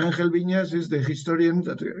 And Ángel Viñas is the historian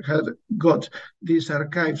that had got these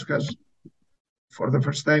archives, has for the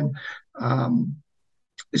first time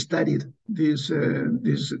studied this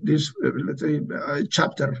let's say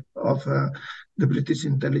chapter of the British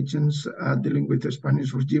intelligence dealing with the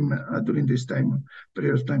Spanish regime during this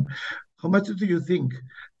period of time. How much do you think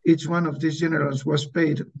each one of these generals was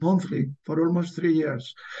paid monthly for almost 3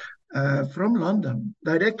 years? From London,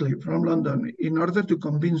 directly from London, in order to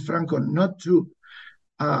convince Franco not to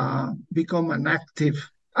become an active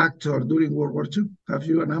actor during World War II. Have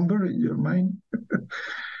you a number in your mind?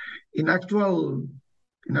 in actual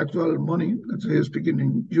money, let's say speaking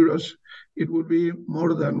in euros, it would be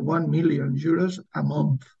more than 1 million euros a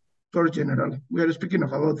month per general. We are speaking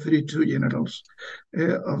of about 32 generals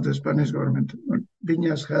of the Spanish government.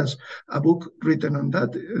 Viñas has a book written on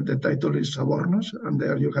that. The title is Sobornos, and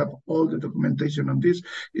there you have all the documentation on this.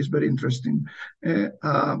 It's very interesting.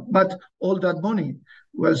 But all that money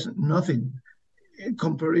was nothing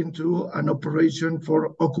comparing to an operation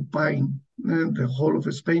for occupying the whole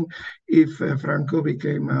of Spain, if Franco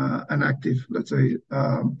became an active, let's say,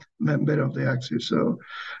 member of the Axis. So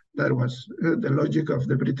that was the logic of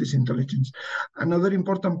the British intelligence. Another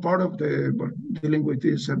important part of dealing with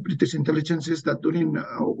this British intelligence is that during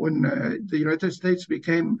when the United States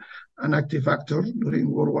became an active actor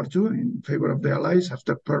during World War II in favor of the Allies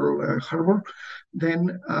after Pearl Harbor,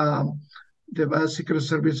 then the Basque Secret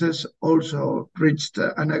Services also reached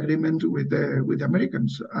an agreement with the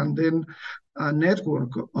Americans, and then a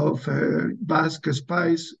network of Basque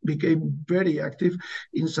spies became very active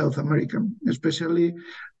in South America, especially.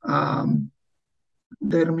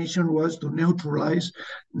 Their mission was to neutralize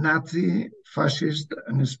Nazi, fascist,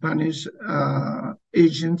 and Spanish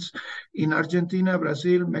agents in Argentina,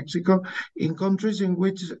 Brazil, Mexico, in countries in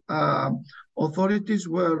which authorities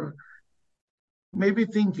were maybe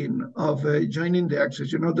thinking of joining the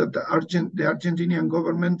Axis. You know that the Argentinian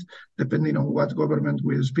government, depending on what government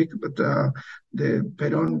we speak, but the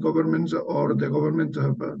Perón government or the government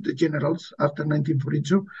of the generals after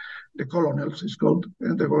 1942, the colonels is called,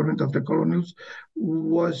 the government of the colonels,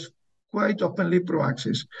 was quite openly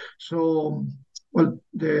pro-Axis. So, well,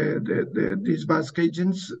 these Basque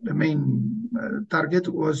agents, the main target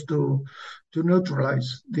was to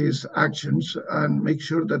neutralize these actions and make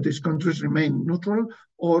sure that these countries remain neutral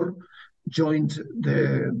or joined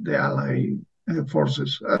the ally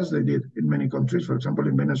forces, as they did in many countries. For example,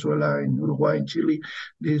 in Venezuela, in Uruguay, in Chile,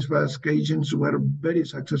 these Basque agents were very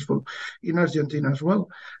successful. In Argentina as well.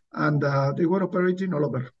 And they were operating all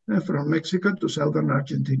over, from Mexico to southern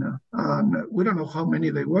Argentina. And we don't know how many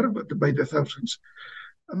they were, but by the thousands.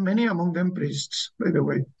 Many among them priests, by the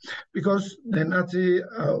way, because the Nazi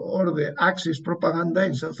or the Axis propaganda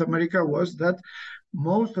in South America was that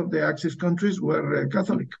most of the Axis countries were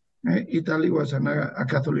Catholic. Italy was a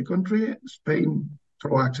Catholic country. Spain,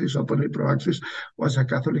 pro-Axis, openly pro-Axis, was a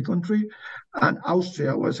Catholic country. And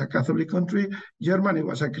Austria was a Catholic country. Germany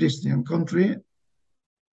was a Christian country.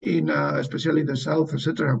 In especially the South,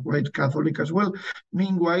 etc., quite Catholic as well.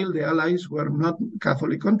 Meanwhile, the Allies were not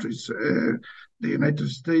Catholic countries. The United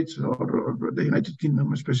States or the United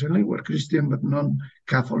Kingdom especially were Christian but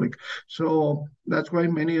non-Catholic. So that's why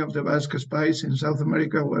many of the Basque spies in South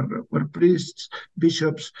America were priests,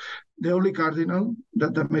 bishops. The only cardinal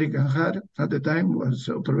that the American had at the time was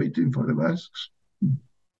operating for the Basques.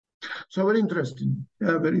 So very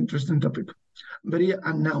interesting topic. Very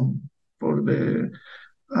unknown for the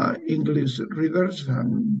English readers,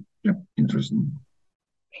 and interesting.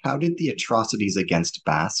 How did the atrocities against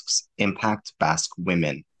Basques impact Basque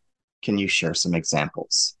women? Can you share some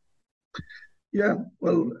examples? Yeah,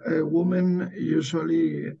 well, women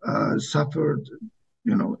usually suffered,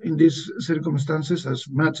 in these circumstances as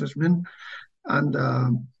much as men, and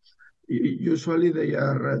usually they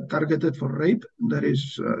are targeted for rape. That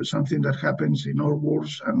is something that happens in all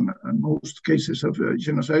wars and most cases of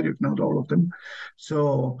genocide, if not all of them.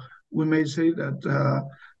 So we may say that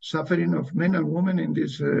suffering of men and women in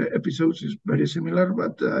these episodes is very similar,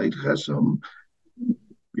 but it has some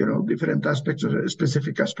different aspects,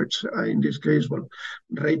 specific aspects. In this case, well,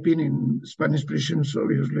 raping in Spanish prisons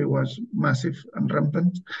obviously was massive and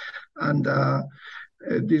rampant, and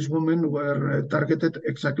these women were targeted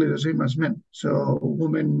exactly the same as men. So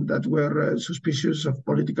women that were suspicious of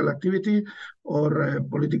political activity or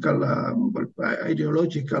political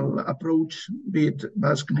ideological approach, be it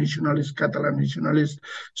Basque nationalist, Catalan nationalist,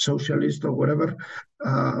 socialist, or whatever,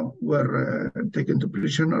 were taken to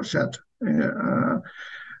prison or shot.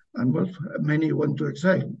 And well, many went to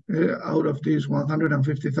exile. Out of these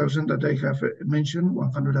 150,000 that I have mentioned,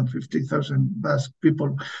 150,000 Basque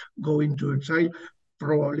people go into exile.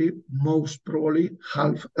 Most probably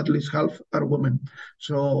at least half are women.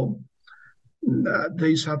 So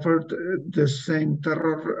they suffered the same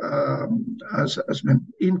terror as men.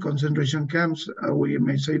 In concentration camps, we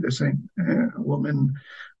may say the same. Women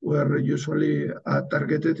were usually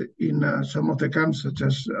targeted in some of the camps, such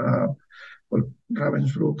as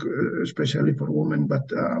Ravensbrück, especially for women, but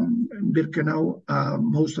in Birkenau,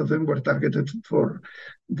 most of them were targeted for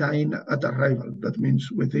dying at arrival. That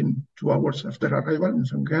means within 2 hours after arrival. In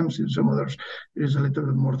some camps, in some others, it is a little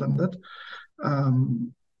bit more than that,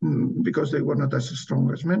 because they were not as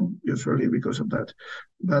strong as men, usually because of that.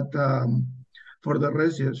 But for the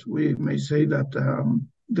rest, yes, we may say that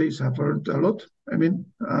they suffered a lot. I mean,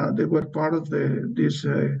 they were part of these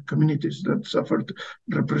communities that suffered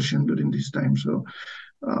repression during this time. So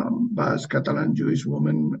Basque, Catalan, Jewish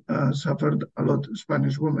women suffered a lot.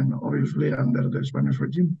 Spanish women, obviously, under the Spanish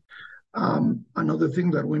regime. Another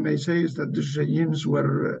thing that we may say is that these regimes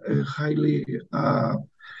were highly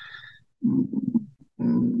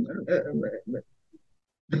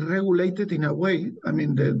regulated in a way. I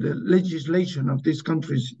mean, the legislation of these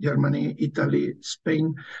countries, Germany, Italy,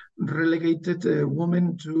 Spain, relegated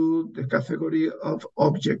women to the category of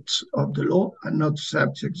objects of the law and not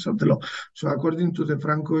subjects of the law. So according to the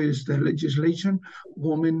Francoist legislation,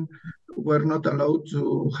 women were not allowed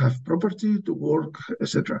to have property, to work,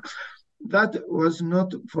 etc. That was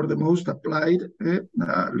not for the most applied.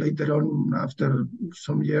 Later on, after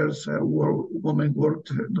some years, women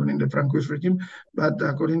worked during the Francoist regime, but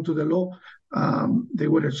according to the law, they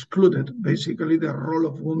were excluded. Basically, the role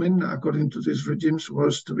of women, according to these regimes,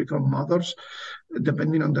 was to become mothers,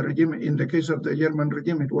 depending on the regime. In the case of the German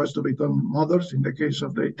regime, it was to become mothers. In the case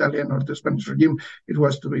of the Italian or the Spanish regime, it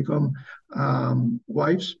was to become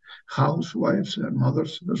wives, housewives, and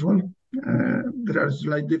mothers as well. There are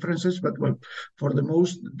slight differences, but well, for the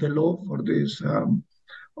most, the law for these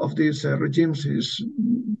of these regimes is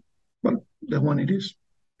well the one it is,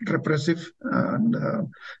 repressive and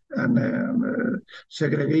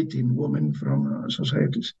segregating women from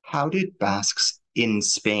societies. How did Basques in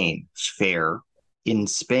Spain fare in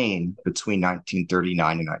Spain between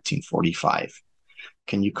 1939 and 1945?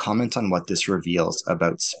 Can you comment on what this reveals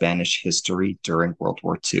about Spanish history during World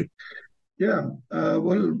War II? Yeah,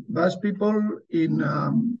 well, Basque people in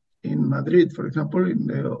Madrid, for example, in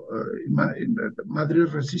the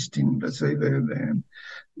Madrid resisting, let's say, the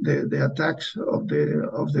attacks of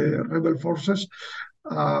the rebel forces,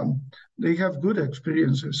 they have good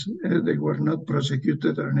experiences. They were not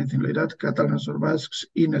prosecuted or anything like that. Catalans or Basques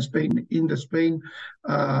in Spain,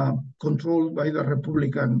 controlled by the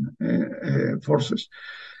Republican forces.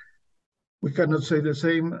 We cannot say the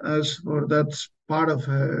same as for that part of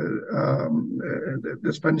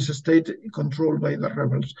the Spanish state controlled by the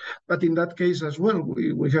rebels. But in that case as well,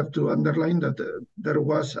 we have to underline that there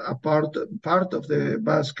was a part of the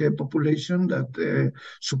Basque population that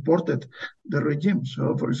supported the regime.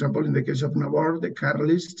 So, for example, in the case of Navarre, the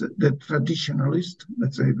Carlist, the traditionalist,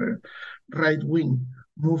 let's say the right-wing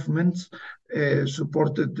movements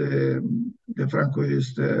supported the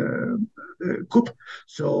Francoist coup.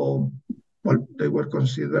 So, well, they were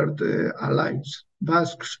considered allies.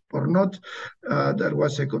 Basques or not, that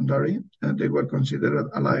was secondary, and they were considered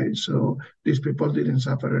allies. So these people didn't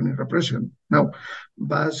suffer any repression. Now,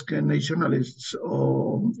 Basque nationalists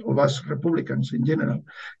or Basque Republicans in general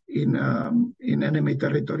in enemy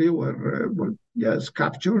territory were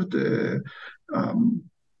captured,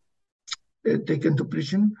 taken to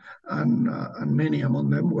prison, and many among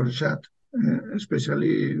them were shot,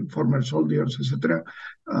 especially former soldiers, etc.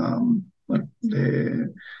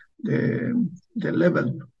 The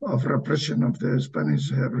level of repression of the Spanish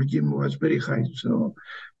regime was very high. So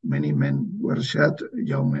many men were shot,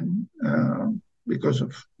 young men, because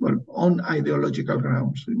of, on ideological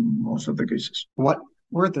grounds in most of the cases. What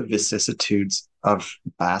were the vicissitudes of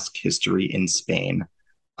Basque history in Spain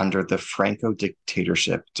under the Franco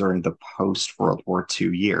dictatorship during the post-World War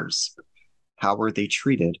II years? How were they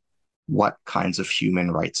treated? What kinds of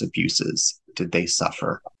human rights abuses did they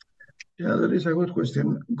suffer? Yeah, that is a good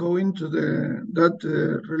question. Going to that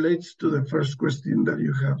relates to the first question that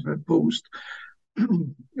you have posed.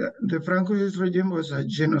 The Francoist regime was a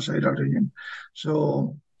genocidal regime.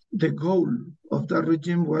 So the goal of that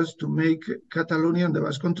regime was to make Catalonia and the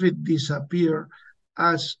Basque Country disappear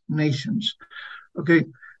as nations. Okay,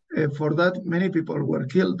 for that, many people were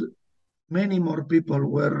killed. Many more people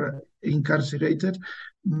were incarcerated.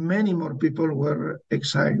 Many more people were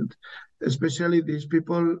exiled, especially these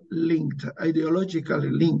people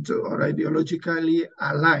ideologically linked or ideologically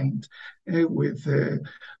aligned with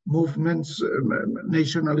movements,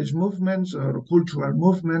 nationalist movements or cultural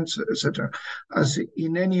movements, etc. As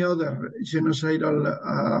in any other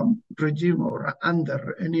genocidal regime or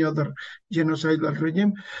under any other genocidal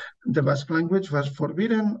regime, the Basque language was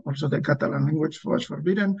forbidden. Also, the Catalan language was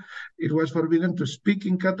forbidden. It was forbidden to speak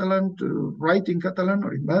in Catalan, to write in Catalan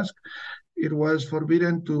or in Basque. It was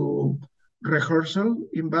forbidden to rehearsal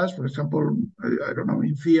in Basque, for example, I don't know,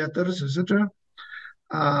 in theaters, etc.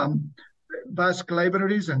 Basque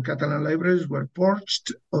libraries and Catalan libraries were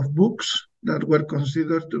purged of books that were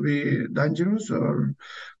considered to be dangerous or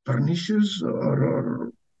pernicious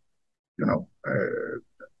or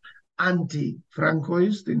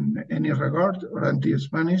anti-Francoist in any regard or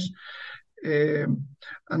anti-Spanish.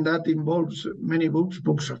 And that involves many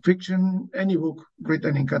books of fiction, any book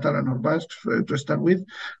written in Catalan or Basque to start with,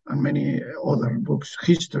 and many other books,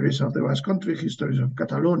 histories of the Basque Country, histories of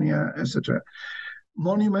Catalonia, etc.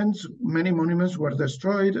 Monuments, many monuments were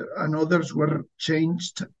destroyed and others were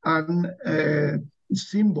changed and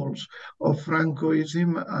symbols of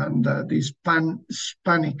Francoism and these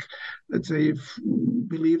Hispanic, let's say,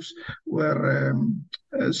 beliefs were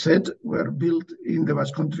were built in the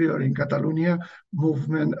Basque Country or in Catalonia.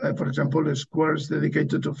 Movement, for example, squares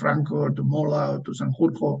dedicated to Franco or to Mola or to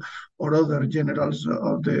Sanjurjo or other generals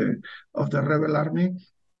of the rebel army,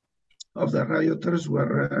 of the rioters,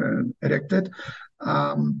 were erected.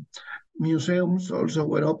 Museums also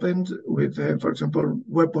were opened with, for example,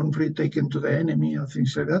 weaponry taken to the enemy and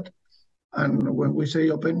things like that. And when we say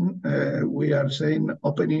open, we are saying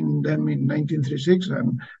opening them in 1936,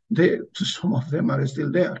 and some of them are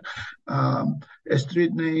still there.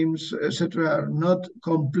 Street names, etc., are not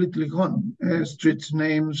completely gone. Street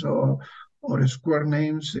names or square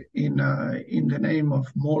names in the name of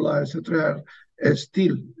Mola, etc., are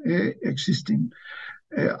still existing.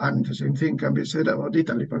 And the same thing can be said about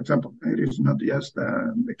Italy, for example. It is not just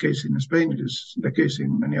the case in Spain, it is the case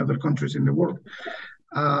in many other countries in the world.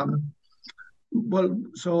 Well,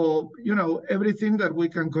 so, everything that we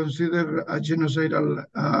can consider a genocidal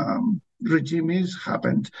regime is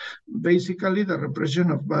happened. Basically, the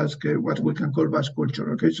repression of Basque, what we can call Basque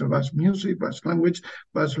culture, okay? So Basque music, Basque language,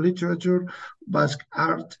 Basque literature, Basque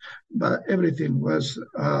art, but everything was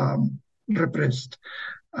repressed.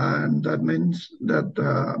 And that means that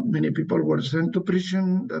many people were sent to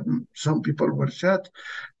prison, that some people were shot.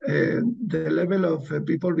 The level of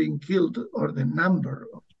people being killed, or the number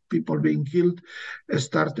of people being killed,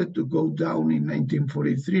 started to go down in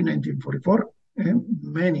 1943, 1944.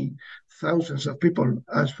 Many thousands of people,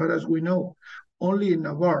 as far as we know, only in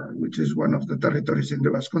Navarre, which is one of the territories in the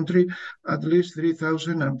Basque Country, at least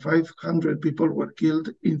 3,500 people were killed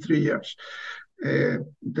in 3 years.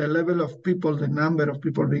 The level of people, the number of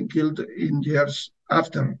people being killed in years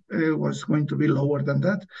after was going to be lower than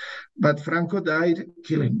that. But Franco died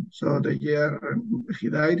killing. So the year he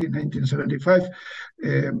died in 1975,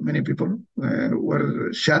 many people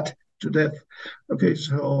were shot to death. Okay,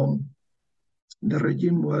 so the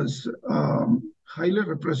regime was highly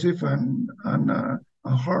repressive and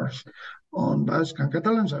harsh on Basque and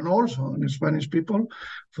Catalans, and also on Spanish people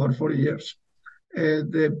for 40 years.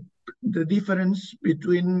 The difference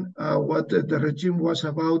between what the regime was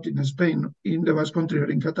about in Spain, in the Basque Country, or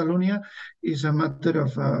in Catalonia, is a matter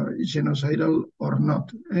of genocidal or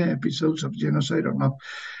not, episodes of genocide or not.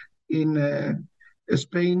 In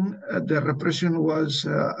Spain, the repression was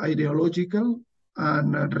ideological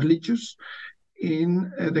and religious.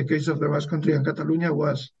 In the case of the Basque Country and Catalonia,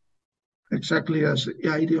 was exactly as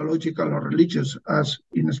ideological or religious as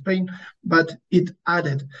in Spain, but it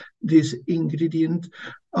added this ingredient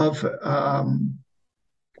of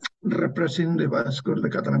repressing the Basque or the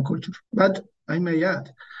Catalan culture. But I may add,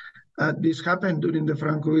 this happened during the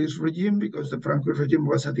Francoist regime, because the Francoist regime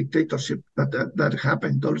was a dictatorship, but that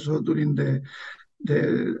happened also during the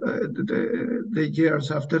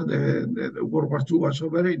years after the World War II was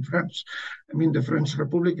over in France. I mean, the French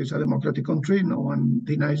Republic is a democratic country, no one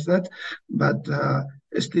denies that, but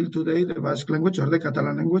still today the Basque language or the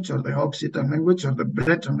Catalan language or the Occitan language or the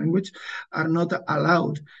Breton language are not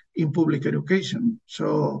allowed in public education.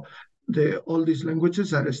 So all these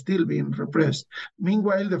languages are still being repressed.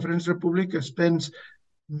 Meanwhile, the French Republic spends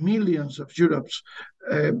millions of euros,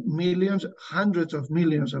 hundreds of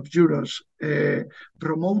millions of euros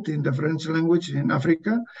promoting the French language in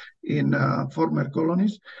Africa, in former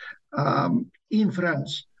colonies. In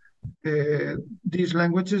France, these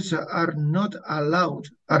languages are not allowed,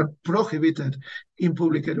 are prohibited in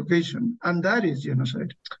public education, and that is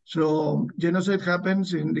genocide. So genocide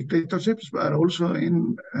happens in dictatorships, but also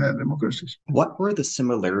in democracies. What were the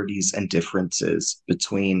similarities and differences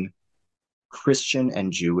between Christian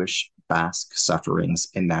and Jewish Basque sufferings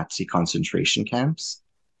in Nazi concentration camps?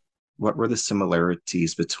 What were the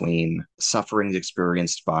similarities between sufferings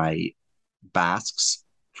experienced by Basques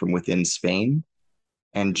from within Spain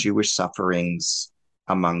and Jewish sufferings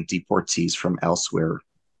among deportees from elsewhere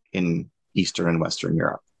in Eastern and Western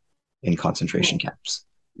Europe in concentration camps?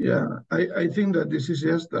 Yeah, I think that this is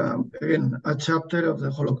just, again, a chapter of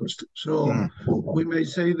the Holocaust. So we may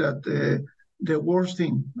say that the worst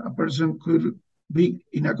thing a person could be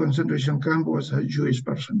in a concentration camp was a Jewish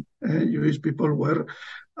person. Jewish people were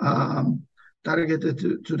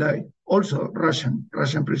targeted to die. Also, Russian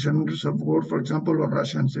prisoners of war, for example, or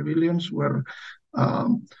Russian civilians were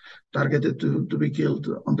targeted to be killed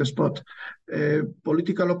on the spot.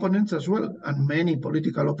 Political opponents as well, and many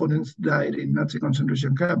political opponents died in Nazi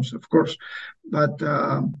concentration camps, of course. But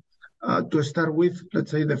to start with,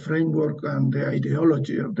 let's say, the framework and the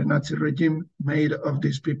ideology of the Nazi regime made of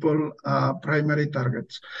these people primary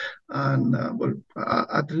targets. And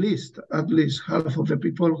at least half of the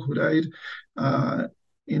people who died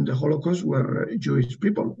in the Holocaust were Jewish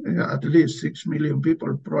people, at least 6 million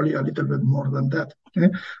people, probably a little bit more than that,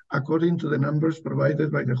 according to the numbers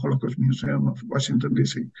provided by the Holocaust Museum of Washington,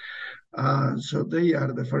 D.C. So they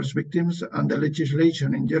are the first victims, and the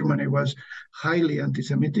legislation in Germany was highly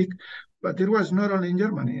anti-Semitic, but it was not only in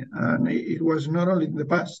Germany, and it was not only in the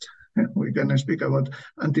past. We can speak about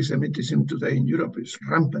anti-Semitism today in Europe. It's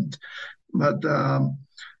rampant. But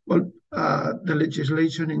the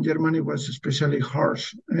legislation in Germany was especially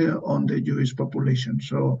harsh on the Jewish population.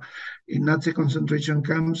 So in Nazi concentration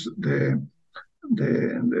camps, the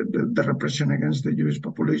repression against the Jewish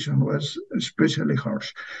population was especially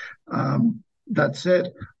harsh. That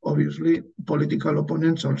said, obviously, political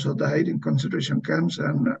opponents also died in concentration camps,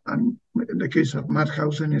 and the case of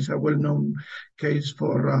Mauthausen is a well-known case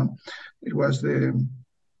for, it was the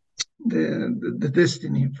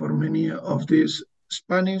destiny for many of these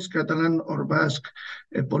Spanish, Catalan, or Basque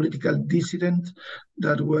political dissidents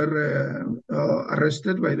that were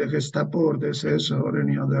arrested by the Gestapo or the SS or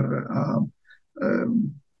any other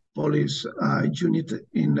police unit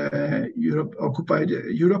in Europe, occupied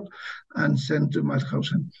Europe, and sent to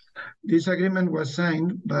Mauthausen. This agreement was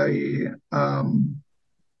signed by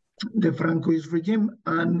the Francoist regime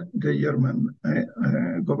and the German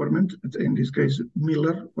government. In this case,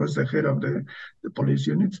 Miller was the head of the police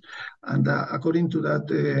units. And according to that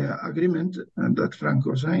agreement that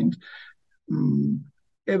Franco signed,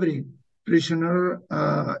 every prisoner,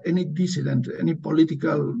 any dissident, any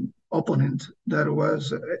political opponent that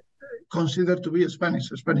was considered to be a Spanish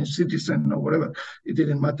citizen or whatever, it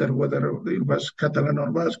didn't matter whether it was Catalan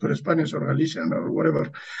or Basque or Spanish or Galician or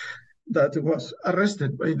whatever, that was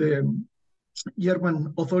arrested by the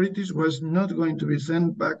German authorities was not going to be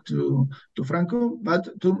sent back to Franco, but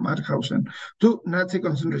to Mauthausen, to Nazi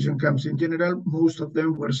concentration camps. In general, most of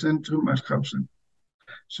them were sent to Mauthausen.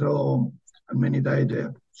 So many died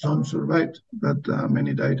there. Some survived, but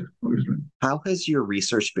many died, obviously. How has your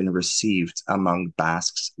research been received among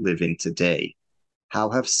Basques living today? How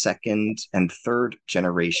have second and third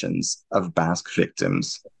generations of Basque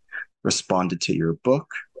victims responded to your book?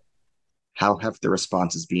 How have the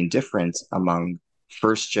responses been different among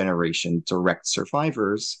first-generation direct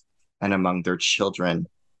survivors and among their children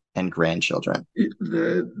and grandchildren?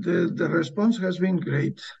 The response has been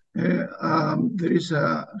great. There is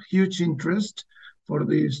a huge interest for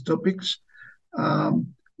these topics.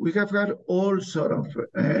 We have had all sort of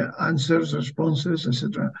answers, responses,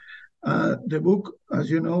 etc. The book, as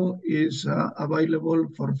you know, is available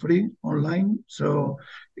for free online. So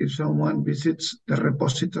if someone visits the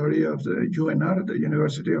repository of the UNR, the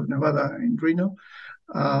University of Nevada in Reno,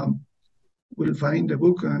 will find the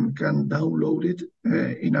book and can download it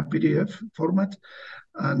in a PDF format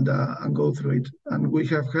and go through it. And we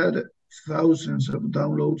have had thousands of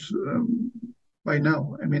downloads by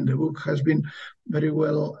now. I mean, the book has been very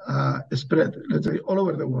well spread, let's say, all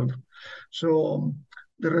over the world. So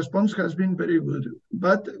the response has been very good,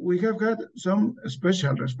 but we have had some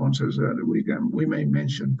special responses that we may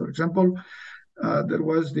mention. For example, there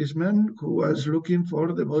was this man who was looking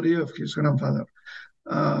for the body of his grandfather.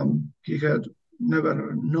 He had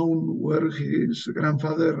never known where his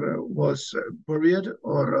grandfather was buried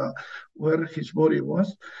or where his body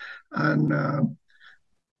was, and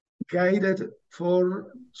guided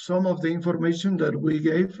for some of the information that we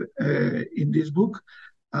gave in this book,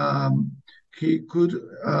 he could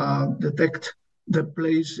detect the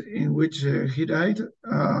place in which he died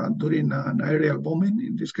during an aerial bombing,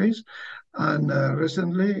 in this case. And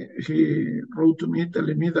recently he wrote to me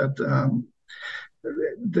telling me that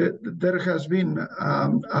there has been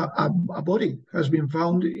a body has been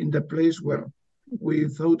found in the place where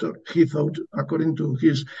he thought, according to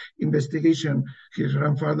his investigation, his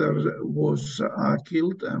grandfather was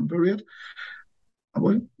killed and buried.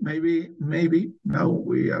 Well, maybe now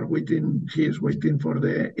he is waiting for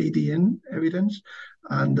the ADN evidence,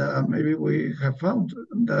 and maybe we have found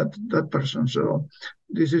that person. So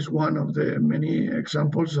this is one of the many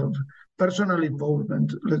examples of personal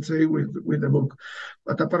involvement, let's say, with the book.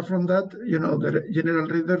 But apart from that, the general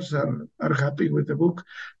readers are happy with the book,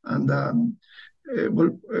 and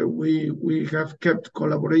we have kept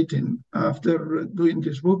collaborating. After doing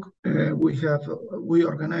this book, we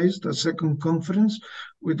organized a second conference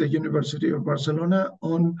with the University of Barcelona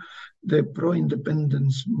on the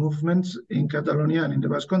pro-independence movements in Catalonia and in the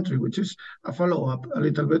Basque Country, which is a follow-up a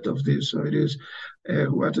little bit of this. So it is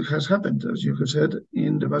what has happened, as you have said,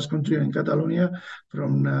 in the Basque Country and Catalonia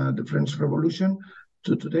from the French Revolution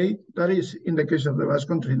to today. That is in the case of the Basque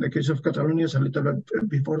Country. In the case of Catalonia, it's a little bit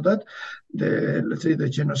before that. Let's say the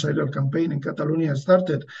genocidal campaign in Catalonia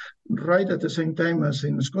started right at the same time as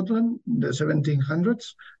in Scotland, the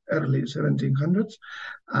 1700s, early 1700s,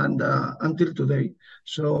 and until today.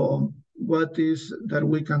 So what is that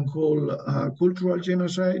we can call cultural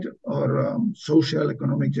genocide or social,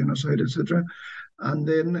 economic genocide, etc., and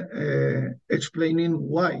then explaining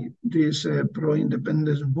why these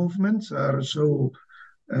pro-independence movements are so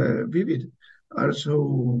vivid, are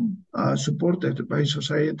so supported by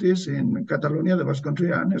societies in Catalonia, the Basque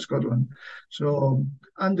Country, and Scotland. So,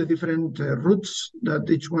 and the different routes that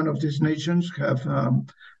each one of these nations have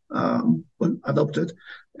adopted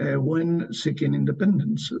when seeking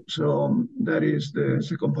independence. So that is the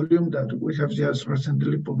second volume that we have just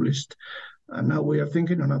recently published. And now we are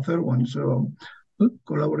thinking on a third one. So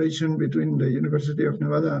collaboration between the University of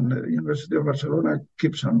Nevada and the University of Barcelona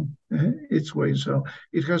keeps on its way. So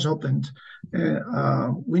it has opened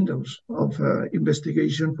windows of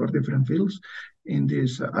investigation for different fields in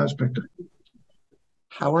this aspect.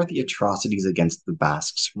 How are the atrocities against the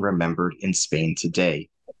Basques remembered in Spain today?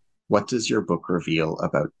 What does your book reveal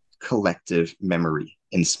about collective memory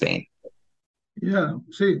in Spain? Yeah,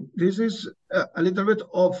 see, this is a little bit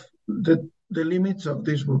of the limits of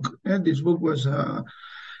this book. This book was a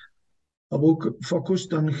book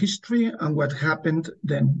focused on history and what happened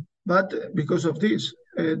then. But because of this,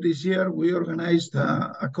 this year we organized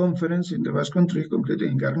a conference in the Basque Country, completely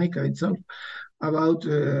in Guernica itself, about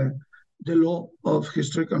the law of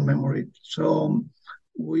historical memory. So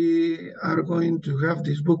we are going to have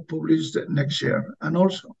this book published next year. And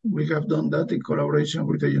also, we have done that in collaboration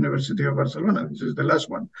with the University of Barcelona. This is the last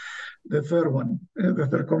one, the third one, the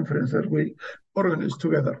third conference that we organized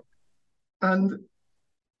together. And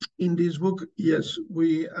in this book, yes,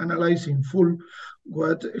 we analyze in full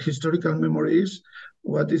what historical memory is,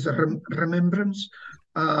 what is a remembrance.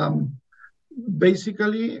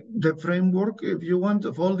 Basically, the framework, if you want,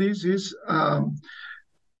 of all this is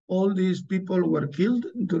all these people were killed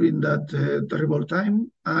during that terrible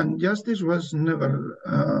time, and justice was never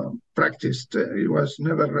practiced. It was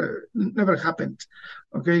never happened.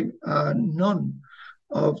 Okay, none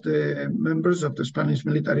of the members of the Spanish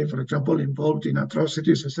military, for example, involved in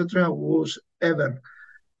atrocities, etc., was ever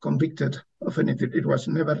convicted of anything. It was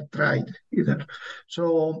never tried either.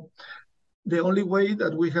 So the only way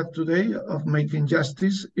that we have today of making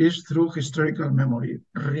justice is through historical memory,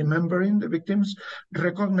 remembering the victims,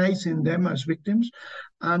 recognizing them as victims,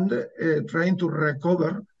 and trying to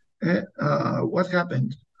recover what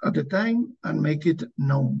happened at the time and make it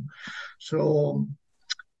known. So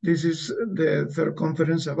this is the third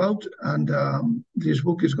conference about, and this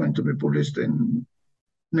book is going to be published in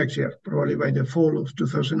next year, probably by the fall of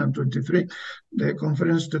 2023. The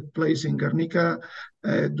conference took place in Guernica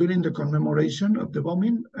during the commemoration of the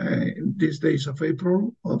bombing, these days of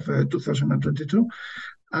April of 2022.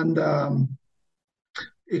 And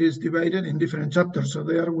it is divided in different chapters. So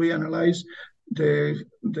there we analyze the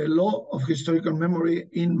law of historical memory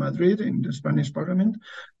in Madrid, in the Spanish parliament,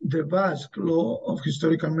 the Basque law of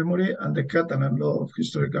historical memory, and the Catalan law of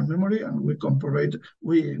historical memory, and we compare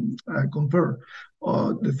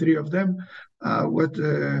the three of them,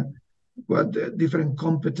 what different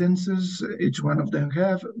competences each one of them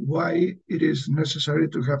have, why it is necessary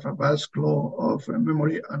to have a Basque law of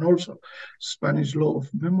memory and also Spanish law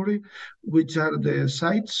of memory, which are the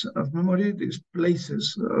sites of memory, these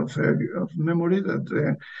places of memory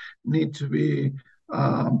that need to be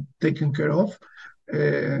taken care of.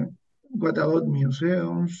 What about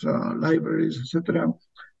museums, libraries, etc.?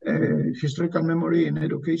 Historical memory in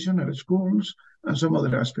education at schools, and some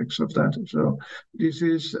other aspects of that. So this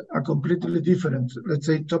is a completely different, let's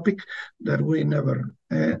say, topic that we never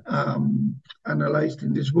analyzed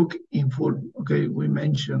in this book in full. Okay, we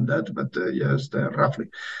mentioned that, but just roughly.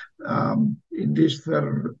 In this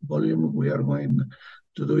third volume, we are going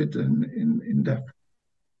to do it in depth.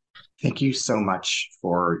 Thank you so much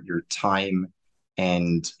for your time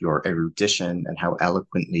and your erudition and how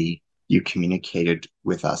eloquently you communicated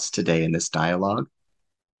with us today in this dialogue.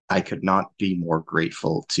 I could not be more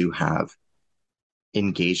grateful to have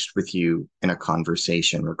engaged with you in a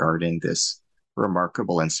conversation regarding this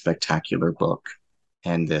remarkable and spectacular book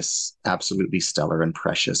and this absolutely stellar and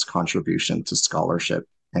precious contribution to scholarship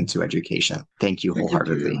and to education. Thank you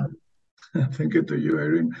wholeheartedly. Thank you to you,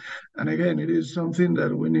 Erin. And again, it is something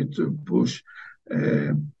that we need to push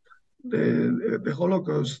the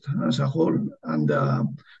Holocaust as a whole and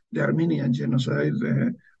the Armenian genocide,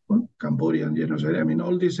 the Cambodian genocide. I mean,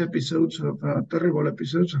 all these episodes of terrible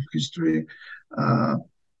episodes of history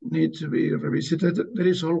need to be revisited. There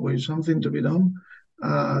is always something to be done,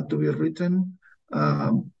 to be written.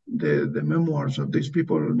 The memoirs of these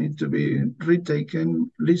people need to be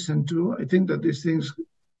retaken, listened to. I think that these things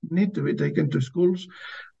need to be taken to schools,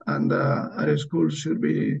 and our schools should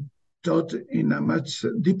be taught in a much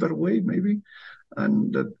deeper way, maybe,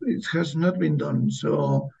 and that it has not been done.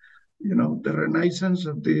 So, the renaissance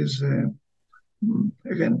of these,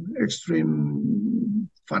 again, extreme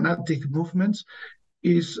fanatic movements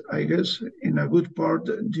is, I guess, in a good part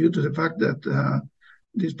due to the fact that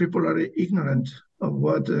these people are ignorant of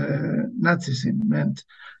what Nazism meant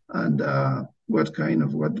and what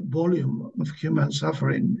volume of human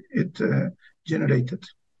suffering it generated.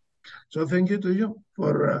 So thank you to you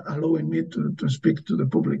for allowing me to speak to the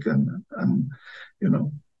public and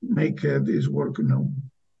make this work known.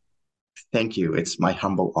 Thank you. It's my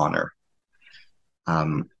humble honor.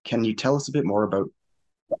 Can you tell us a bit more about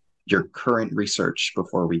your current research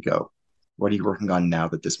before we go? What are you working on now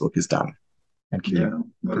that this book is done? And can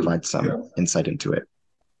you provide some insight into it?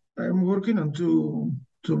 I'm working on two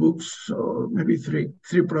books, or maybe three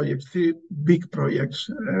projects, three big projects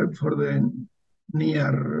for the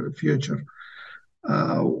near future.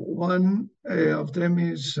 One of them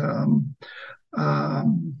is a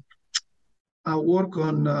work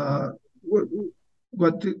on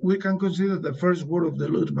what we can consider the first war of the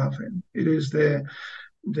Luftwaffe. It is the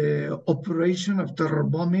operation of terror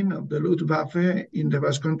bombing of the Luftwaffe in the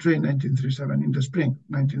Basque Country in 1937, in the spring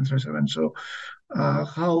 1937. So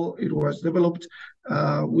how it was developed,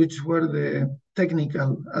 which were the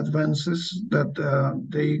technical advances that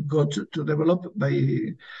they got to develop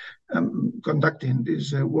by conducting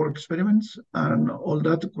these war experiments, and all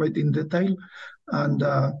that quite in detail. And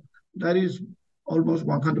that is almost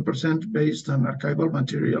 100% based on archival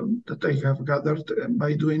material that I have gathered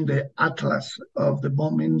by doing the atlas of the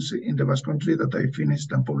bombings in the Basque Country that I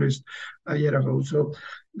finished and published a year ago. So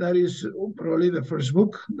that is probably the first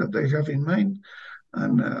book that I have in mind,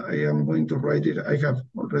 and I am going to write it. I have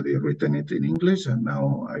already written it in English, and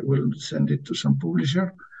now I will send it to some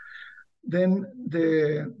publisher. Then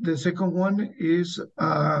the second one is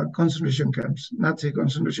concentration camps, Nazi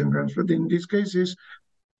concentration camps, but in this case is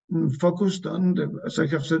focused on, as I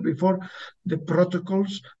have said before, the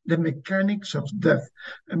protocols, the mechanics of death.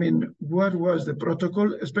 I mean, what was the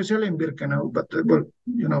protocol, especially in Birkenau, but a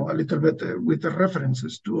little bit with the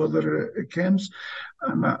references to other camps,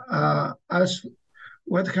 as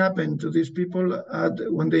what happened to these people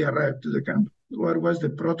when they arrived to the camp. What was the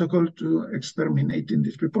protocol to exterminating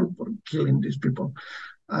these people, for killing these people,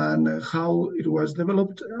 and how it was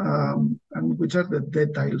developed, and which are the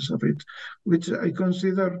details of it, which I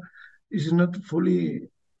consider is not fully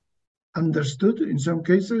understood in some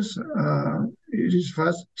cases. It is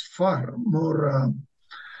far more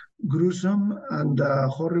gruesome and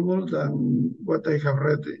horrible than what I have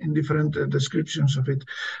read in different descriptions of it.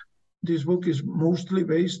 This book is mostly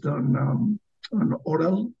based on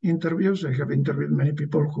oral interviews. I have interviewed many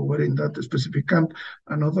people who were in that specific camp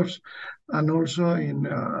and others, and also in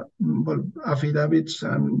affidavits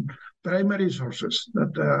and primary sources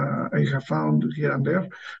that I have found here and there,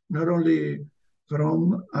 not only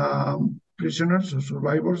from prisoners or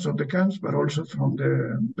survivors of the camps, but also from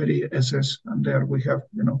the very SS. And there we have,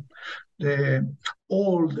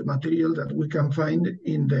 all the material that we can find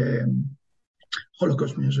in the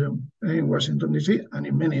Holocaust Museum in Washington, D.C., and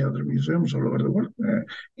in many other museums all over the world,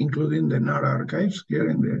 including the NARA archives here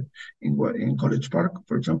in College Park,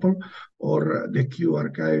 for example, or the Kew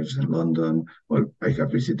archives in London. Well, I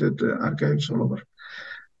have visited archives all over.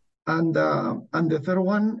 And the third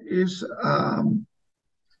one is a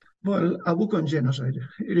book on genocide.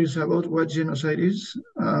 It is about what genocide is,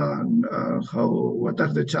 what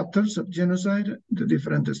are the chapters of genocide, the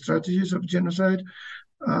different strategies of genocide.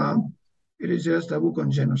 It is just a book on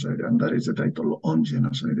genocide, and that is the title, On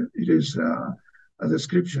Genocide. It is a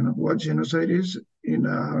description of what genocide is in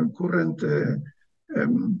current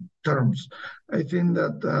terms. I think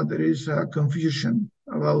that there is a confusion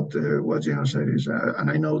about what genocide is, and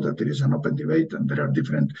I know that there is an open debate, and there are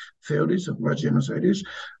different theories of what genocide is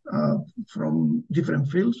from different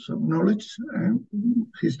fields of knowledge,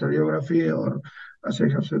 historiography, or, as I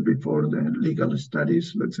have said before, the legal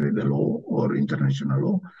studies, let's say the law or international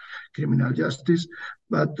law, criminal justice.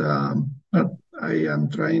 But I am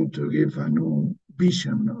trying to give a new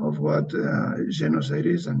vision of what genocide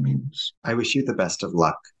is and means. I wish you the best of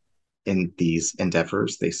luck in these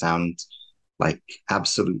endeavors. They sound like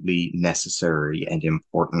absolutely necessary and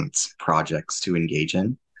important projects to engage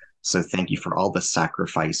in. So thank you for all the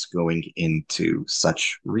sacrifice going into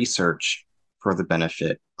such research for the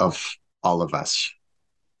benefit of all of us.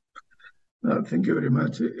 Thank you very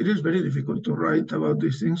much. It is very difficult to write about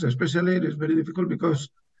these things, especially it is very difficult because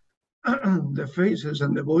the faces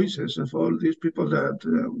and the voices of all these people that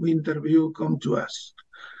we interview come to us.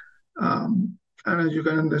 And as you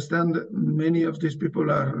can understand, many of these people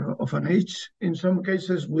are of an age. In some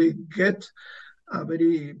cases, we get a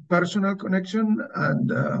very personal connection,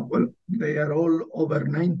 and they are all over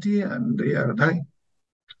 90 and they are dying.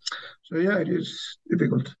 So yeah, it is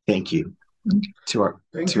difficult. Thank you.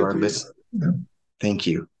 Thank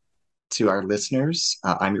you. To our listeners,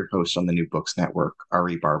 I'm your host on the New Books Network,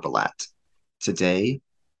 Ari Barbalat. Today,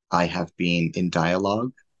 I have been in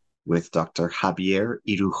dialogue with Dr. Javier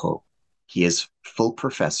Irujo. He is full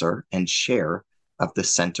professor and chair of the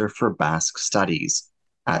Center for Basque Studies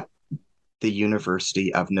at the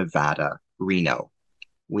University of Nevada, Reno.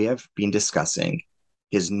 We have been discussing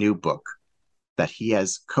his new book that he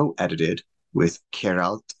has co-edited with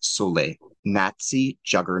Queralt Solé, Nazi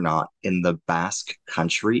Juggernaut in the Basque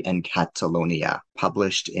Country and Catalonia,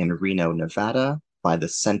 published in Reno, Nevada by the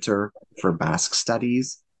Center for Basque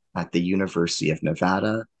Studies at the University of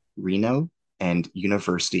Nevada, Reno, and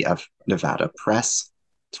University of Nevada Press,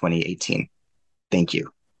 2018. Thank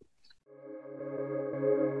you.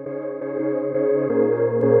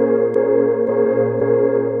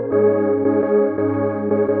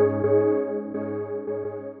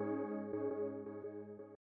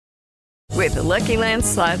 With the Lucky Land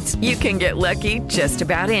Slots, you can get lucky just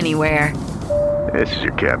about anywhere. This is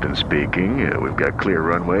your captain speaking. We've got clear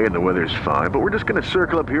runway and the weather's fine, but we're just going to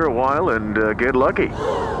circle up here a while and get lucky.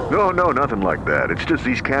 No, nothing like that. It's just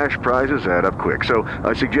these cash prizes add up quick. So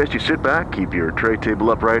I suggest you sit back, keep your tray table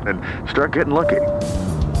upright, and start getting lucky.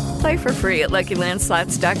 Play for free at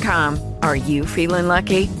LuckyLandSlots.com. Are you feeling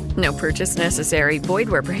lucky? No purchase necessary. Void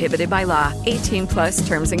where prohibited by law. 18+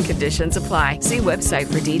 terms and conditions apply. See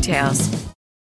website for details.